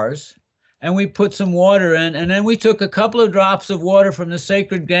jars and we put some water in, and then we took a couple of drops of water from the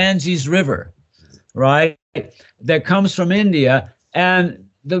sacred Ganges River, right? That comes from India. And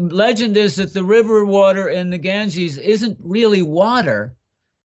the legend is that the river water in the Ganges isn't really water.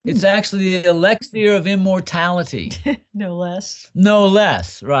 It's actually the elixir of immortality. No less. No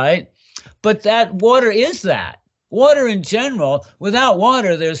less, right? But that water is that. Water in general, without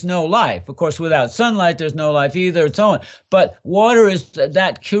water, there's no life. Of course, without sunlight, there's no life either, and so on. But water is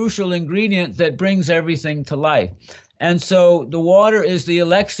that crucial ingredient that brings everything to life. And so the water is the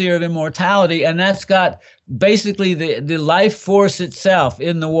elixir of immortality, and that's got basically the life force itself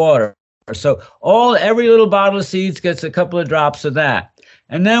in the water. So every little bottle of seeds gets a couple of drops of that.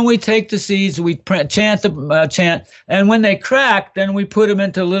 And then we take the seeds, we chant the chant, and when they crack, then we put them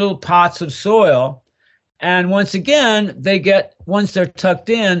into little pots of soil. And once again, once they're tucked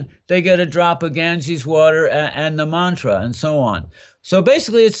in, they get a drop of Ganges water and the mantra and so on. So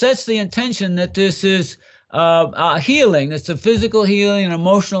basically, it sets the intention that this is healing. It's a physical healing, an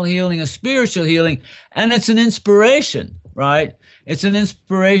emotional healing, a spiritual healing, and it's an inspiration, right? It's an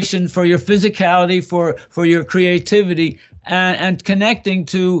inspiration for your physicality, for your creativity, and connecting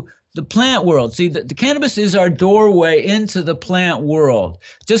to the plant world. See, the cannabis is our doorway into the plant world,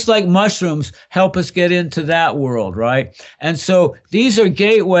 just like mushrooms help us get into that world, right? And so these are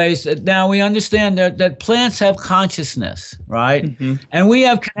gateways that now we understand that plants have consciousness, right? Mm-hmm. And we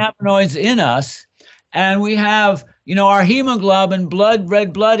have cannabinoids in us, and we have, you know, our hemoglobin,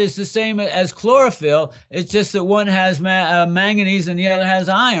 red blood is the same as chlorophyll. It's just that one has manganese and the other has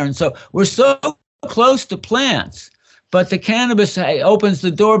iron. So we're so close to plants. but the cannabis opens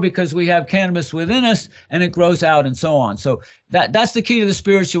the door because we have cannabis within us and it grows out and so on. So that's the key to the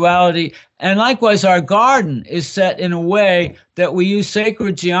spirituality. And likewise, our garden is set in a way that we use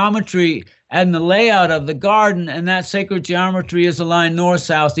sacred geometry and the layout of the garden, and that sacred geometry is aligned north,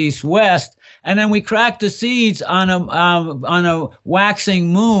 south, east, west. And then we crack the seeds on a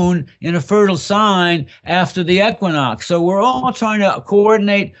waxing moon in a fertile sign after the equinox. So we're all trying to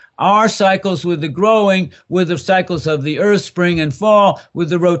coordinate our cycles with the growing, with the cycles of the earth, spring and fall, with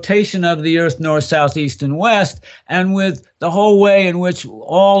the rotation of the earth, north, south, east, and west, and with the whole way in which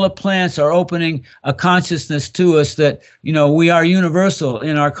all the plants are opening a consciousness to us that, we are universal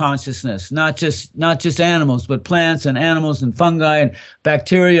in our consciousness, not just animals, but plants and animals and fungi and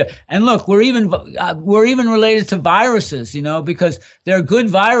bacteria. And look, we're even related to viruses, because there are good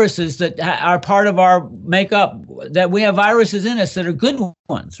viruses that are part of our makeup, that we have viruses in us that are good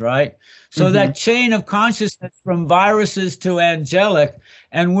ones, right? So that chain of consciousness from viruses to angelic,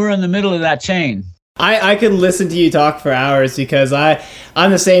 and we're in the middle of that chain. I could listen to you talk for hours because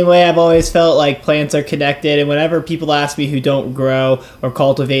I'm the same way. I've always felt like plants are connected, and whenever people ask me who don't grow or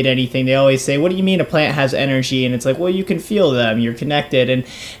cultivate anything, they always say, what do you mean a plant has energy? And it's like, well, you can feel them, you're connected.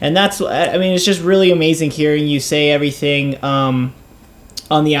 And that's, it's just really amazing hearing you say everything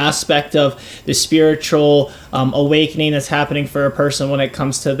on the aspect of the spiritual awakening that's happening for a person when it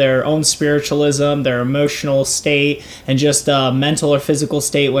comes to their own spiritualism, their emotional state, and just mental or physical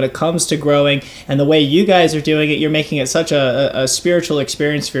state when it comes to growing. And the way you guys are doing it, you're making it such a spiritual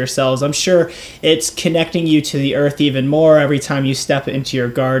experience for yourselves. I'm sure it's connecting you to the earth even more every time you step into your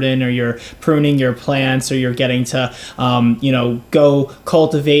garden, or you're pruning your plants, or you're getting to go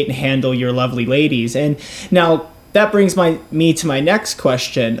cultivate and handle your lovely ladies. And now that brings me to my next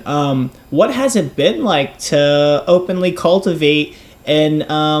question. What has it been like to openly cultivate and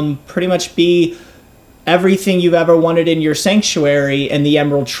pretty much be everything you've ever wanted in your sanctuary in the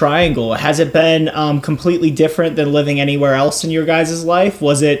Emerald Triangle? Has it been completely different than living anywhere else in your guys' life?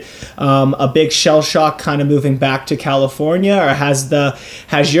 Was it a big shell shock kind of moving back to California, or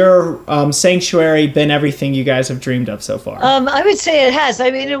has your sanctuary been everything you guys have dreamed of so far? I would say it has.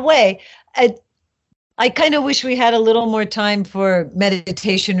 In a way, I kind of wish we had a little more time for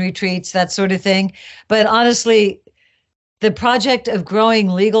meditation retreats, that sort of thing. But honestly, the project of growing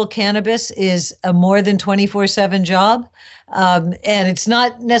legal cannabis is a more than 24/7 job. And it's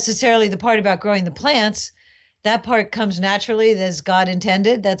not necessarily the part about growing the plants. That part comes naturally, as God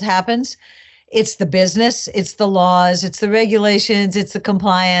intended, that happens. It's the business, it's the laws, it's the regulations, it's the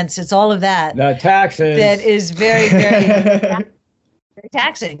compliance, it's all of that. The taxes. That is very, very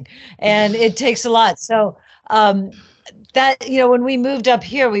taxing, and it takes a lot. So that, when we moved up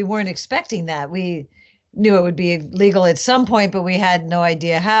here, we weren't expecting that. We knew it would be legal at some point, but we had no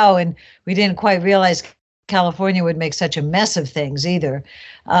idea how, and we didn't quite realize California would make such a mess of things either.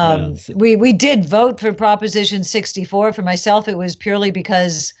 We did vote for Proposition 64. For myself, it was purely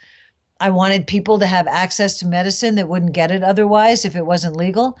because I wanted people to have access to medicine that wouldn't get it otherwise if it wasn't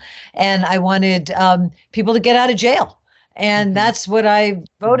legal, and I wanted people to get out of jail. And that's what I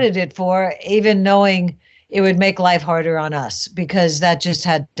voted it for, even knowing it would make life harder on us, because that just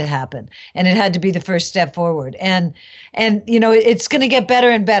had to happen. And it had to be the first step forward. And it's going to get better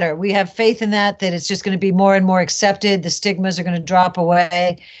and better. We have faith in that it's just going to be more and more accepted. The stigmas are going to drop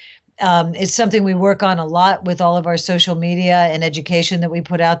away. It's something we work on a lot with all of our social media and education that we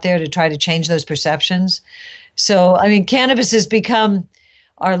put out there to try to change those perceptions. So, cannabis has become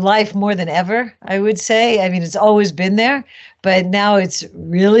our life more than ever, I would say. It's always been there, but now it's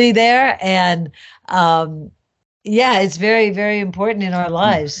really there. And it's very, very important in our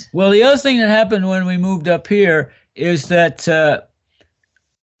lives. Well, the other thing that happened when we moved up here is that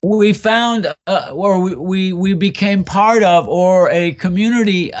we found, or we became part of, or a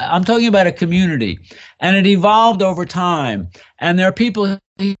community. I'm talking about a community, and it evolved over time. And there are people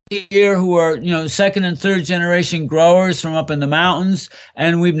here who are, second and third generation growers from up in the mountains.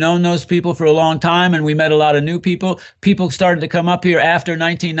 And we've known those people for a long time, and we met a lot of new people. People started to come up here after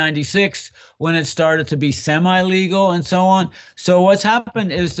 1996, when it started to be semi-legal and so on. So what's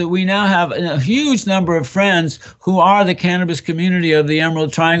happened is that we now have a huge number of friends who are the cannabis community of the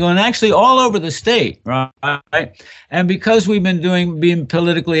Emerald Triangle, and actually all over the state, right? And because we've been being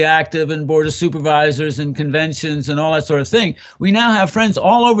politically active and board of supervisors and conventions and all that sort of thing, we now have friends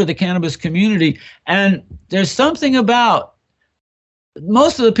all over the cannabis community. And there's something about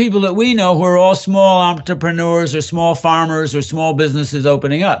most of the people that we know who are all small entrepreneurs or small farmers or small businesses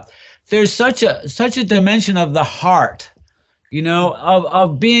opening up. There's such a dimension of the heart,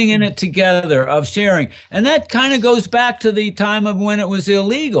 of being in it together, of sharing. And that kind of goes back to the time of when it was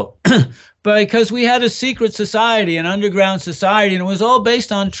illegal. because we had a secret society, an underground society, and it was all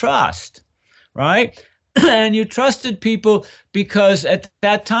based on trust, right? And you trusted people because at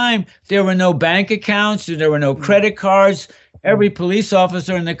that time there were no bank accounts, there were no credit cards. Every police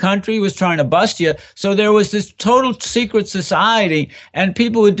officer in the country was trying to bust you. So there was this total secret society, and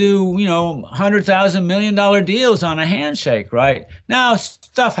people would do, $100,000, $1 million deals on a handshake, right? Now,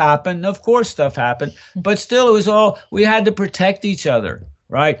 stuff happened. Of course, stuff happened. But still, it was all, we had to protect each other,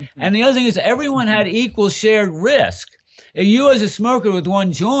 right? And the other thing is everyone had equal shared risk. You as a smoker with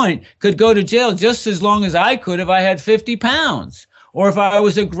one joint could go to jail just as long as I could if I had 50 pounds. Or if I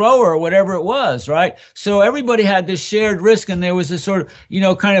was a grower or whatever it was, right? So everybody had this shared risk, and there was this sort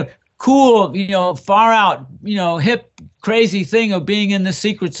of, kind of cool, far out, hip, crazy thing of being in the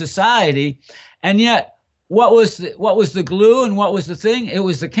secret society. And yet, what was the glue and what was the thing? It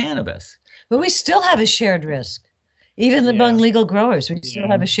was the cannabis. But we still have a shared risk. Even among legal growers, we still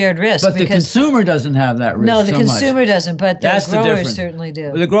have a shared risk. But the consumer doesn't have that risk. No, the consumer doesn't, but the growers certainly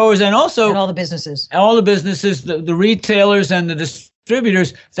do. The growers and also and all the businesses. The retailers and the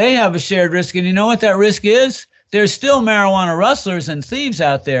distributors, they have a shared risk. And you know what that risk is? There's still marijuana rustlers and thieves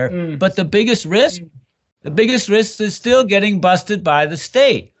out there, but the biggest risk is still getting busted by the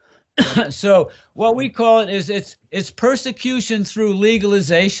state. So what we call it is it's persecution through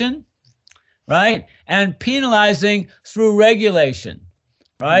legalization, right? And penalizing through regulation,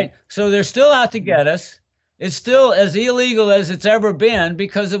 right? So they're still out to get us. It's still as illegal as it's ever been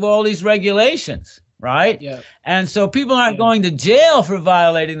because of all these regulations, right? Yeah. And so people aren't going to jail for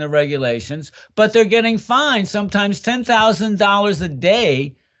violating the regulations, but they're getting fined sometimes $10,000 a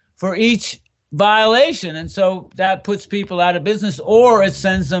day for each violation. And so that puts people out of business, or it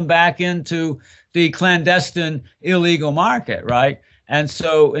sends them back into the clandestine illegal market, right? And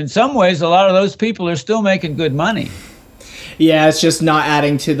so in some ways, a lot of those people are still making good money. Yeah, it's just not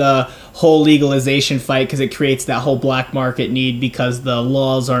adding to the whole legalization fight because it creates that whole black market need because the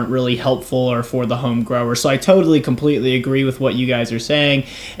laws aren't really helpful or for the home grower. So I totally, completely agree with what you guys are saying.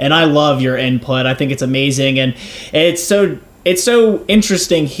 And I love your input. I think it's amazing. And it's so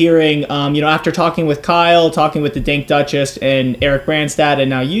interesting hearing, after talking with Kyle, talking with the Dink Duchess and Eric Branstad, and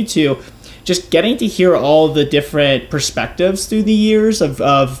now you two, just getting to hear all the different perspectives through the years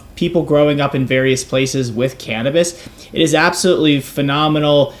of people growing up in various places with cannabis. It is absolutely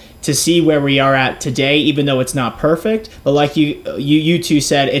phenomenal to see where we are at today, even though it's not perfect. But like you two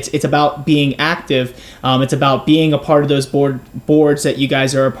said, it's about being active. It's about being a part of those boards that you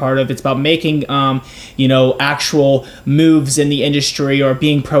guys are a part of. It's about making actual moves in the industry or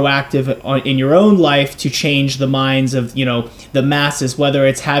being proactive in your own life to change the minds of the masses, whether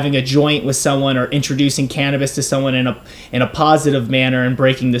it's having a joint with someone or introducing cannabis to someone in a positive manner and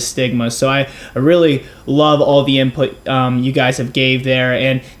breaking the stigma. So I really love all the input you guys have gave there,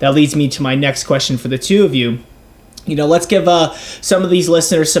 and that leads me to my next question for the two of you. Let's give some of these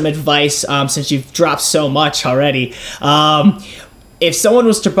listeners some advice since you've dropped so much already. If someone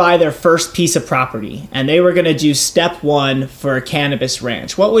was to buy their first piece of property and they were going to do step one for a cannabis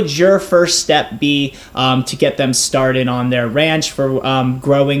ranch, what would your first step be to get them started on their ranch for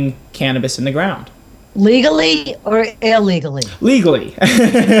growing cannabis in the ground? Legally or illegally? Legally.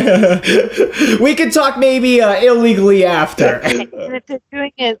 We could talk maybe illegally after. And if they're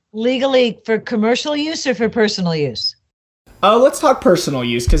doing it legally for commercial use or for personal use? Let's talk personal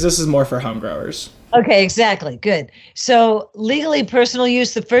use because this is more for home growers. Okay, exactly. Good. So legally personal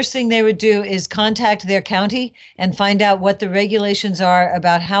use, the first thing they would do is contact their county and find out what the regulations are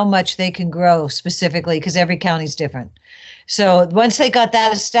about how much they can grow specifically, because every county's different. So once they got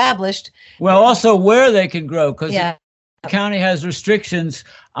that established. Well, also where they can grow, because the county has restrictions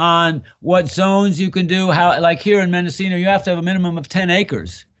on what zones you can do. How, like here in Mendocino, you have to have a minimum of 10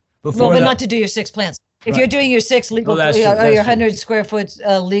 acres. But not to do your 6 plants. If you're doing your 6 legal, or your 100 square foot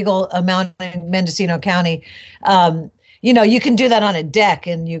legal amount in Mendocino County, you can do that on a deck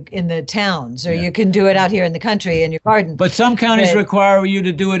in the towns, or you can do it out here in the country in your garden. But some counties require you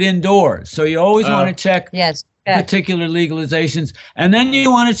to do it indoors, so you always want to check particular legalizations, and then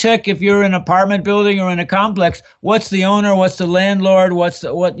you want to check if you're in an apartment building or in a complex. What's the owner? What's the landlord? What's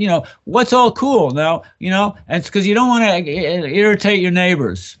all cool now? And it's because you don't want to irritate your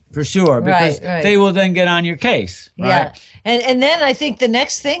neighbors. For sure, because they will then get on your case. Right? Yeah, and then I think the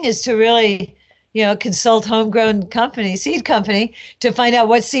next thing is to really, consult homegrown seed company to find out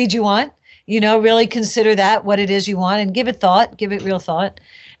what seed you want. Really consider what it is you want, and give it real thought,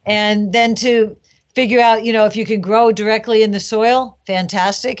 and then to figure out, if you can grow directly in the soil,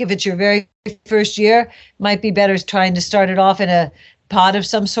 fantastic. If it's your very first year, might be better trying to start it off in a pot of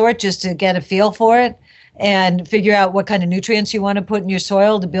some sort just to get a feel for it. and figure out what kind of nutrients you want to put in your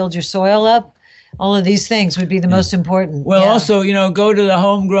soil to build your soil up. All of these things would be the most important. Well, also, go to the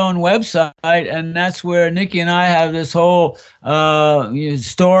Homegrown website, and that's where Nikki and I have this whole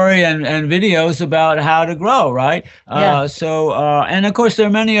story and videos about how to grow, right? And of course, there are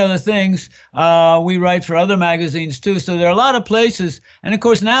many other things. We write for other magazines too. So there are a lot of places. And of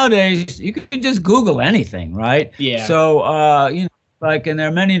course, nowadays, you can just Google anything, right? Yeah. So, and there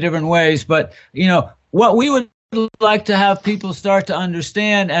are many different ways. But, what we would like to have people start to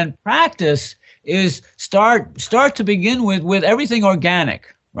understand and practice is start to begin with everything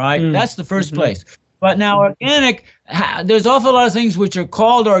organic, right? That's the first place. But now organic, there's an awful lot of things which are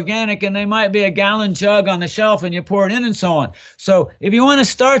called organic, and they might be a gallon jug on the shelf and you pour it in and so on. So if you want to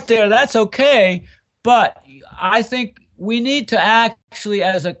start there, that's okay. But I think we need to actually,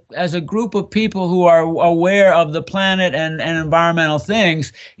 as a group of people who are aware of the planet and environmental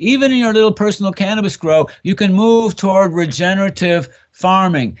things, even in your little personal cannabis grow, you can move toward regenerative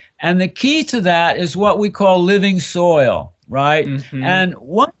farming. And the key to that is what we call living soil, right? And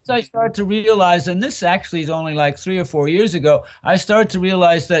once I start to realize, and this actually is only like 3 or 4 years ago, I started to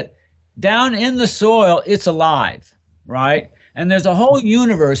realize that down in the soil, it's alive, right? And there's a whole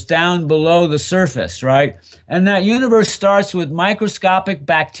universe down below the surface, right? And that universe starts with microscopic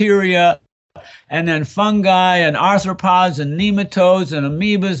bacteria, and then fungi and arthropods and nematodes and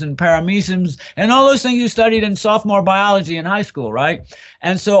amoebas and parameciums and all those things you studied in sophomore biology in high school, right?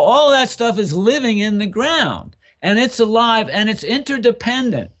 And so all that stuff is living in the ground, and it's alive, and it's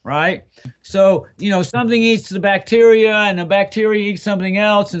interdependent, right? So, something eats the bacteria, and the bacteria eats something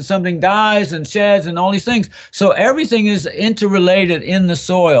else, and something dies and sheds and all these things. So everything is interrelated in the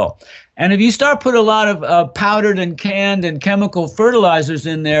soil. And if you start put a lot of powdered and canned and chemical fertilizers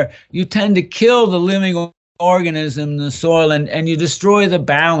in there, you tend to kill the living organism in the soil, and you destroy the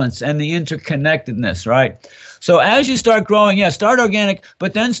balance and the interconnectedness, right? So as you start growing, start organic,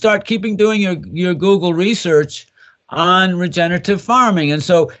 but then start doing your Google research on regenerative farming. And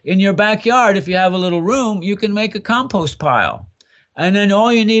so in your backyard, if you have a little room, you can make a compost pile. And then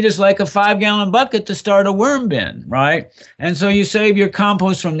all you need is like a 5-gallon bucket to start a worm bin, right? And so you save your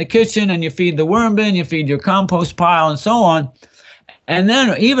compost from the kitchen, and you feed the worm bin, you feed your compost pile, and so on. And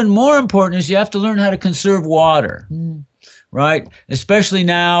then even more important is you have to learn how to conserve water, right? Especially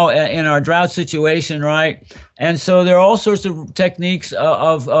now in our drought situation, right? And so there are all sorts of techniques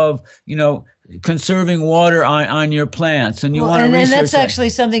of conserving water on your plants, and you want to research and that's actually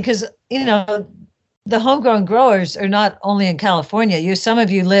something, because the homegrown growers are not only in California. Some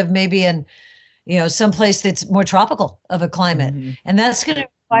of you live maybe in some place that's more tropical of a climate, and that's going to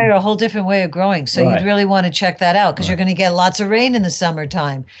require a whole different way of growing. So you'd really want to check that out, because you're going to get lots of rain in the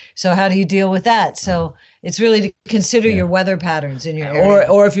summertime. So how do you deal with that? So it's really to consider your weather patterns in your area.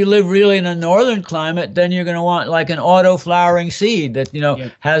 Or if you live really in a northern climate, then you're going to want like an auto flowering seed that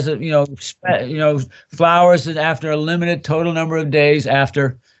has flowers after a limited total number of days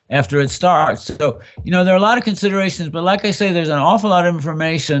after it starts. So there are a lot of considerations, but like I say, there's an awful lot of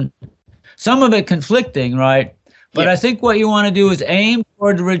information, some of it conflicting, right? But I think what you want to do is aim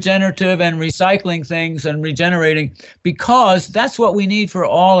toward regenerative and recycling things and regenerating, because that's what we need for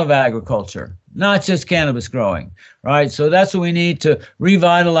all of agriculture, not just cannabis growing, right? So that's what we need to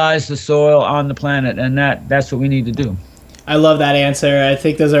revitalize the soil on the planet, and that's what we need to do. I love that answer. I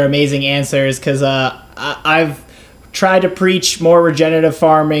think those are amazing answers, because I've try to preach more regenerative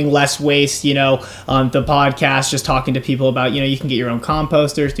farming, less waste, on the podcast, just talking to people about, you can get your own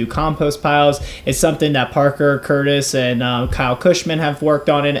composters, do compost piles. It's something that Parker Curtis and Kyle Cushman have worked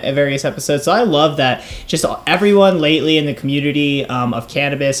on in various episodes. So I love that just everyone lately in the community of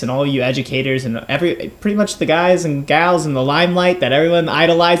cannabis, and all you educators, and pretty much the guys and gals in the limelight that everyone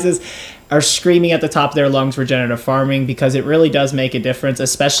idolizes, are screaming at the top of their lungs regenerative farming, because it really does make a difference,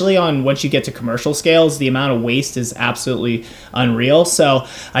 especially once you get to commercial scales. The amount of waste is absolutely unreal. So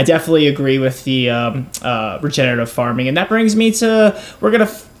I definitely agree with the regenerative farming. And that brings me to, we're going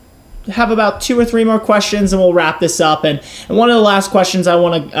to have about 2 or 3 more questions, and we'll wrap this up. And one of the last questions I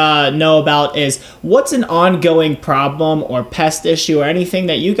want to know about is, what's an ongoing problem or pest issue or anything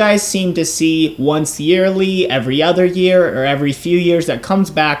that you guys seem to see once yearly, every other year, or every few years that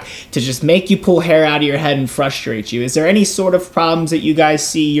comes back to just make you pull hair out of your head and frustrate you? Is there any sort of problems that you guys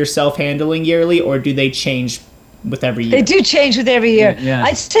see yourself handling yearly, or do they change with every year? They do change with every year. Yeah.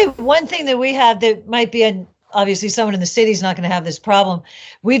 I'd say one thing that we have that might be obviously someone in the city is not going to have this problem.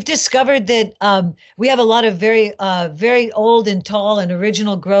 We've discovered that we have a lot of very old and tall and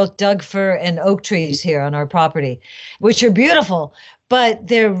original growth Doug fir and oak trees here on our property, which are beautiful, but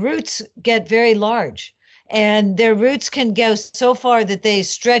their roots get very large. and their roots can go so far that they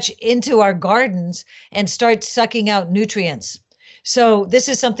stretch into our gardens and start sucking out nutrients. So this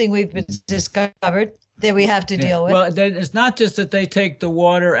is something we've discovered that we have to deal with. Well, it's not just that they take the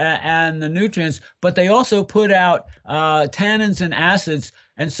water and the nutrients, but they also put out tannins and acids.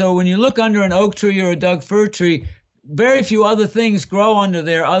 And so when you look under an oak tree or a Doug fir tree, very few other things grow under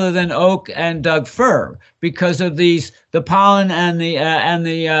there other than oak and Doug fir, because of the pollen and the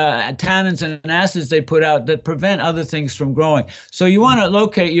tannins and acids they put out that prevent other things from growing. So you want to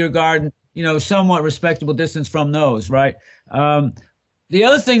locate your garden, somewhat respectable distance from those, right? The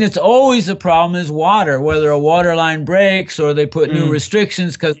other thing that's always a problem is water, whether a water line breaks or they put new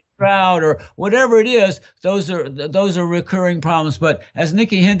restrictions because of drought or whatever it is. Those are recurring problems. But as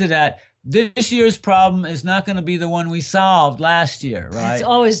Nikki hinted at, this year's problem is not going to be the one we solved last year, right? It's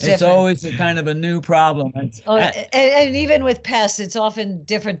always different. It's always a kind of a new problem. And even with pests, it's often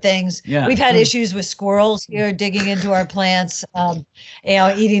different things. Yeah. We've had issues with squirrels here digging into our plants,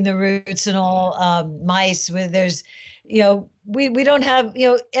 eating the roots and all, mice. There's, we don't have,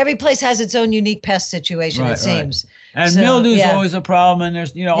 every place has its own unique pest situation, it seems. Right. And mildew is always a problem, and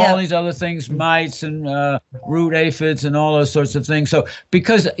there's all these other things, mites and root aphids and all those sorts of things. So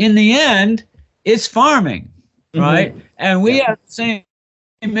because in the end, it's farming, right? And we have the same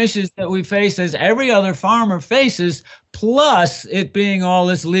issues that we face as every other farmer faces, plus it being all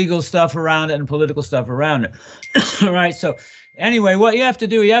this legal stuff around it and political stuff around it, right? So anyway, what you have to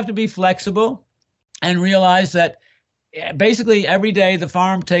do, you have to be flexible and realize that basically every day the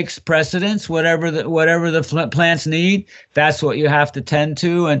farm takes precedence. Whatever the plants need, that's what you have to tend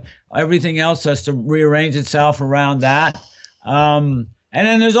to, and everything else has to rearrange itself around that. And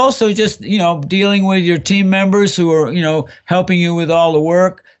then there's also just dealing with your team members who are helping you with all the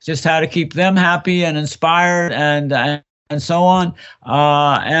work, just how to keep them happy and inspired and so on.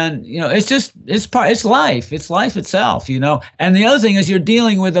 And it's life. It's life itself. And the other thing is you're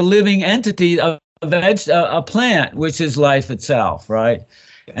dealing with a living entity of a plant, which is life itself, right?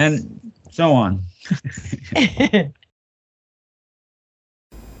 And so on.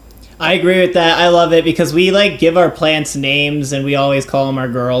 I agree with that. I love it because we give our plants names and we always call them our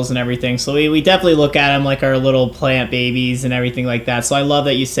girls and everything. So we definitely look at them like our little plant babies and everything like that. So I love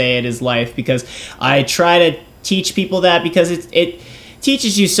that you say it is life, because I try to teach people that, because it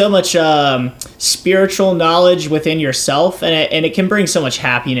teaches you so much spiritual knowledge within yourself, and it can bring so much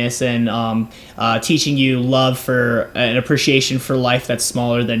happiness and teaching you love for an appreciation for life that's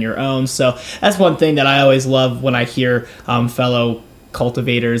smaller than your own. So that's one thing that I always love when I hear fellow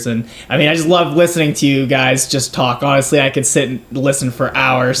cultivators. And I just love listening to you guys just talk. Honestly, I could sit and listen for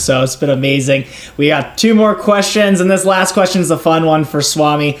hours, so it's been amazing. We got 2 more questions, and this last question is a fun one for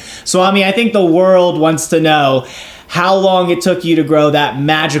Swami. Swami, I think the world wants to know how long it took you to grow that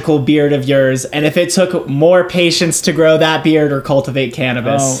magical beard of yours, and if it took more patience to grow that beard or cultivate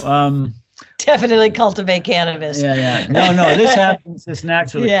cannabis. Definitely cultivate cannabis. Yeah. No, this happens just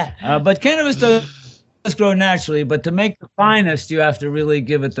naturally. Yeah. But cannabis does grow naturally, but to make the finest, you have to really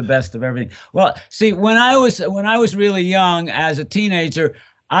give it the best of everything. Well, see, when I was really young, as a teenager,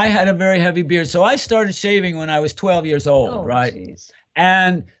 I had a very heavy beard. So I started shaving when I was 12 years old, right? Geez.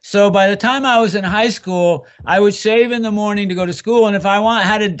 And so by the time I was in high school, I would shave in the morning to go to school. And if I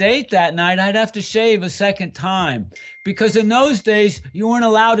had a date that night, I'd have to shave a second time, because in those days, you weren't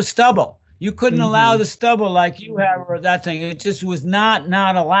allowed to stubble. You couldn't allow the stubble like you have or that thing. It just was not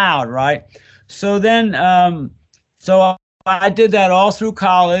allowed, right? So then, so I did that all through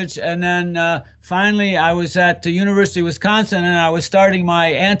college. And then finally, I was at the University of Wisconsin, and I was starting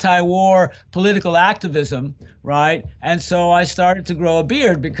my anti-war political activism, right? And so I started to grow a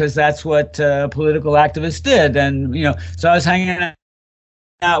beard, because that's what political activists did. And, so I was hanging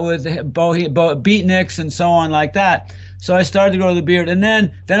out with beatniks and so on like that. So I started to grow the beard. And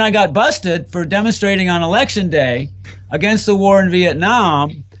then I got busted for demonstrating on Election Day against the war in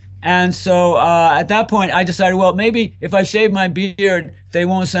Vietnam. And so at that point, I decided, well, maybe if I shave my beard, they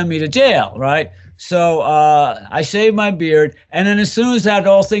won't send me to jail, right? So I shaved my beard. And then as soon as that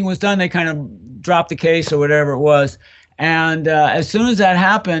whole thing was done, they kind of dropped the case or whatever it was. And as soon as that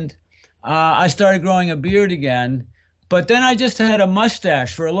happened, I started growing a beard again. But then I just had a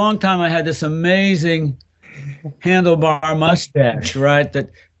mustache. For a long time, I had this amazing handlebar mustache, right? That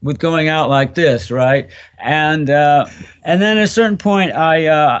with going out like this, right? And then at a certain point,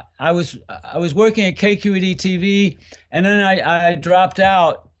 I was working at KQED TV, and then I dropped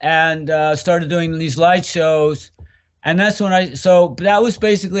out and started doing these light shows, and that's when so that was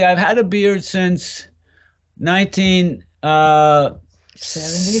basically, I've had a beard since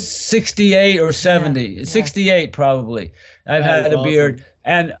 1968 or 70, 68 probably. I've had a beard,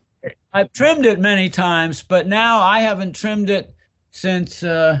 and I've trimmed it many times, but now I haven't trimmed it since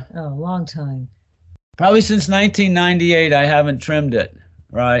a long time. Probably since 1998. I haven't trimmed it.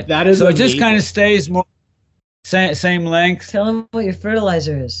 Right. That is so amazing. It just kind of stays more same length. Tell them what your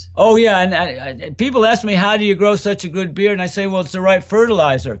fertilizer is. Oh yeah, and people ask me, how do you grow such a good beard? And I say, well, it's the right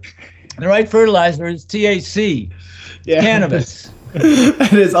fertilizer. The right fertilizer is THC, cannabis.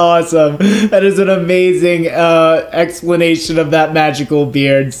 That is awesome. That is an amazing explanation of that magical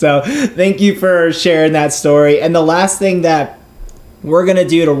beard. So thank you for sharing that story. And the last thing that we're going to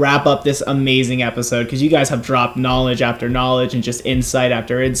do to wrap up this amazing episode, because you guys have dropped knowledge after knowledge and just insight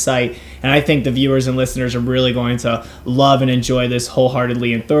after insight. And I think the viewers and listeners are really going to love and enjoy this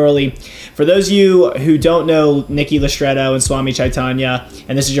wholeheartedly and thoroughly. For those of you who don't know Nikki Listretto and Swami Chaitanya,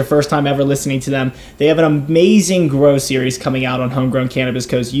 and this is your first time ever listening to them, they have an amazing grow series coming out on Homegrown Cannabis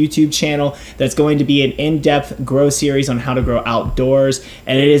Co.'s YouTube channel that's going to be an in-depth grow series on how to grow outdoors.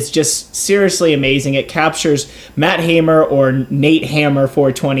 And it is just seriously amazing. It captures Matt Hamer, or Nate Hammer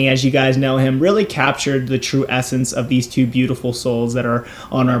 420, as you guys know him, really captured the true essence of these two beautiful souls that are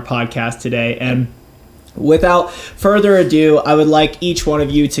on our podcast today. And without further ado, I would like each one of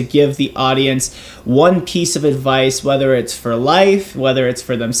you to give the audience one piece of advice, whether it's for life, whether it's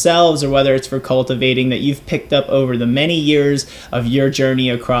for themselves, or whether it's for cultivating, that you've picked up over the many years of your journey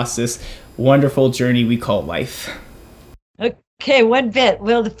across this wonderful journey we call life. Okay, one bit.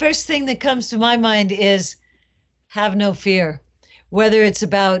 Well, the first thing that comes to my mind is have no fear, whether it's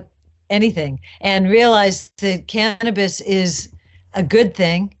about anything, and realize that cannabis is a good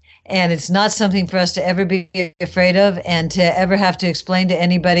thing, and it's not something for us to ever be afraid of, and to ever have to explain to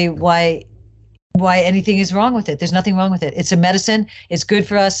anybody why anything is wrong with it. There's nothing wrong with it. It's a medicine. It's good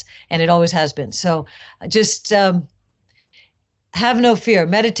for us, and it always has been. So just have no fear.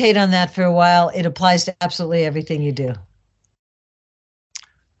 Meditate on that for a while. It applies to absolutely everything you do.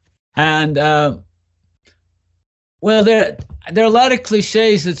 And well, there are a lot of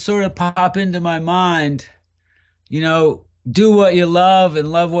cliches that sort of pop into my mind. You know, do what you love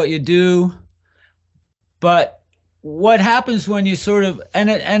and love what you do. But what happens when you sort of,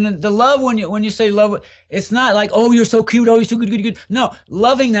 and the love, when you say love, it's not like, oh, you're so cute, oh, you're so good. No,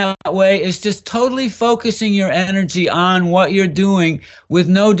 loving that way is just totally focusing your energy on what you're doing with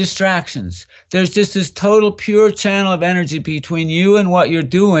no distractions. There's just this total pure channel of energy between you and what you're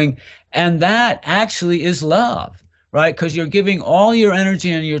doing. And that actually is love. Right? Because you're giving all your energy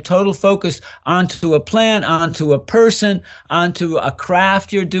and your total focus onto a plant, onto a person, onto a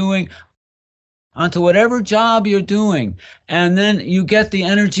craft you're doing, onto whatever job you're doing. And then you get the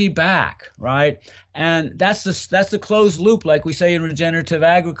energy back, right? And that's the closed loop, like we say in regenerative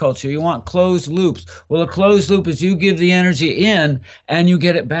agriculture. You want closed loops. Well, a closed loop is you give the energy in and you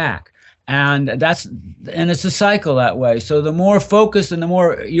get it back. And it's a cycle that way. So the more focused and the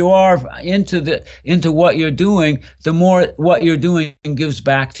more you are into what you're doing, the more what you're doing gives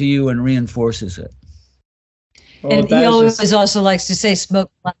back to you and reinforces it. Well, and he always also likes to say,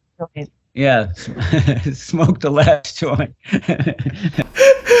 smoke the last joint. Yeah, smoke the last joint.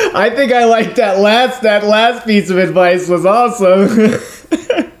 I think I like that last piece of advice was awesome.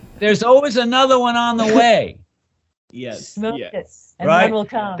 There's always another one on the way. Yes. Smoke yes. it. And right? one will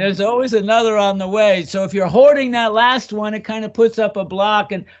come. There's always another on the way. So if you're hoarding that last one, it kind of puts up a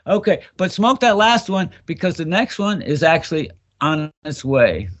block. And okay, but smoke that last one, because the next one is actually on its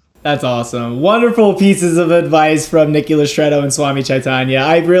way. That's awesome. Wonderful pieces of advice from Nikki Listretto and Swami Chaitanya.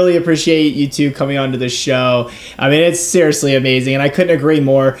 I really appreciate you two coming onto the show. I mean, it's seriously amazing, and I couldn't agree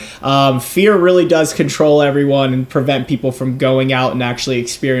more. Fear really does control everyone and prevent people from going out and actually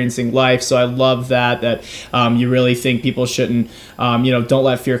experiencing life. So I love that you really think people shouldn't, don't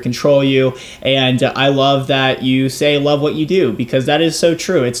let fear control you. And I love that you say love what you do, because that is so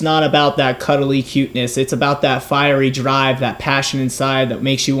true. It's not about that cuddly cuteness. It's about that fiery drive, that passion inside that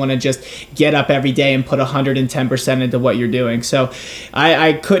makes you want to just get up every day and put 110% into what you're doing. So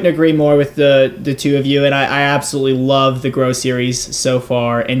I couldn't agree more with the two of you, and I absolutely love the Grow series so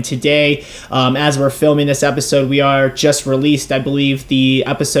far. And today, as we're filming this episode, we are just released, I believe, the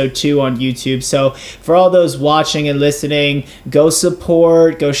episode 2 on YouTube. So for all those watching and listening, go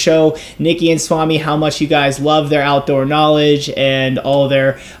support, go show Nikki and Swami how much you guys love their outdoor knowledge and all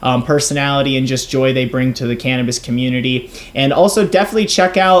their personality and just joy they bring to the cannabis community. And also definitely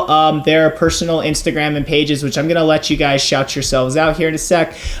check out their personal Instagram and pages, which I'm going to let you guys shout yourselves out here in a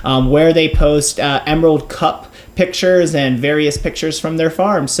sec, where they post Emerald Cup pictures and various pictures from their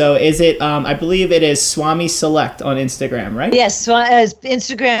farm. So is it, I believe it is Swami Select on Instagram, right? Yes, as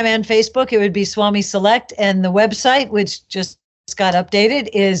Instagram and Facebook, it would be Swami Select. And the website, which just got updated,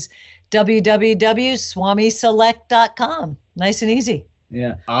 is www.swamiselect.com. Nice and easy.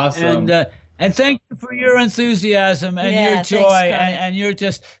 Yeah. Awesome. And thank you for your enthusiasm and your joy, and you're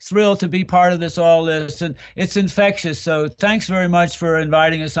just thrilled to be part of all this, and it's infectious. So thanks very much for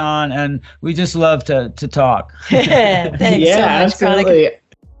inviting us on, and we just love to talk. Thanks so much, absolutely. Chronic.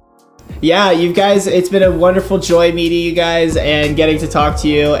 Yeah, you guys, it's been a wonderful joy meeting you guys and getting to talk to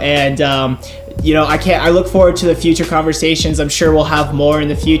you. And I look forward to the future conversations. I'm sure we'll have more in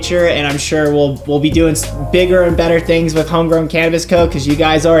the future, and I'm sure we'll be doing bigger and better things with Homegrown Cannabis Co. because you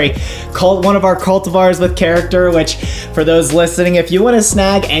guys are one of our cultivars with character. Which, for those listening, if you want to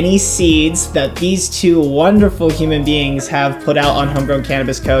snag any seeds that these two wonderful human beings have put out on Homegrown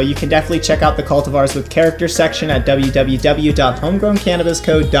Cannabis Co., you can definitely check out the cultivars with character section at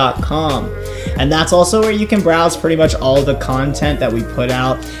www.homegrowncannabisco.com. And that's also where you can browse pretty much all the content that we put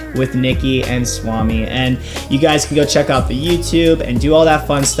out with Nikki and Swami. And you guys can go check out the YouTube and do all that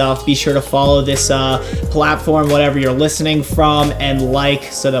fun stuff. Be sure to follow this platform, whatever you're listening from, and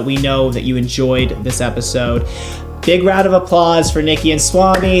so that we know that you enjoyed this episode. Big round of applause for Nikki and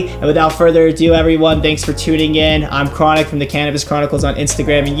Swami. And without further ado, everyone, thanks for tuning in. I'm Chronic from the Cannabis Chronicles on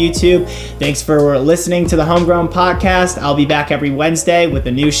Instagram and YouTube. Thanks for listening to the Homegrown Podcast. I'll be back every Wednesday with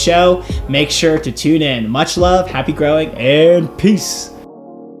a new show. Make sure to tune in. Much love, happy growing, and peace.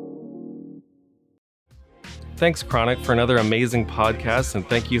 Thanks, Chronic, for another amazing podcast, and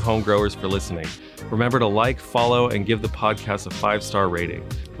thank you, home growers, for listening. Remember to like, follow, and give the podcast a 5-star rating.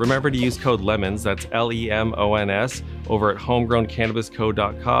 Remember to use code LEMONS, that's LEMONS, over at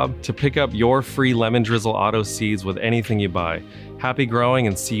homegrowncannabisco.com to pick up your free Lemon Drizzle Auto seeds with anything you buy. Happy growing,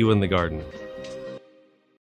 and see you in the garden.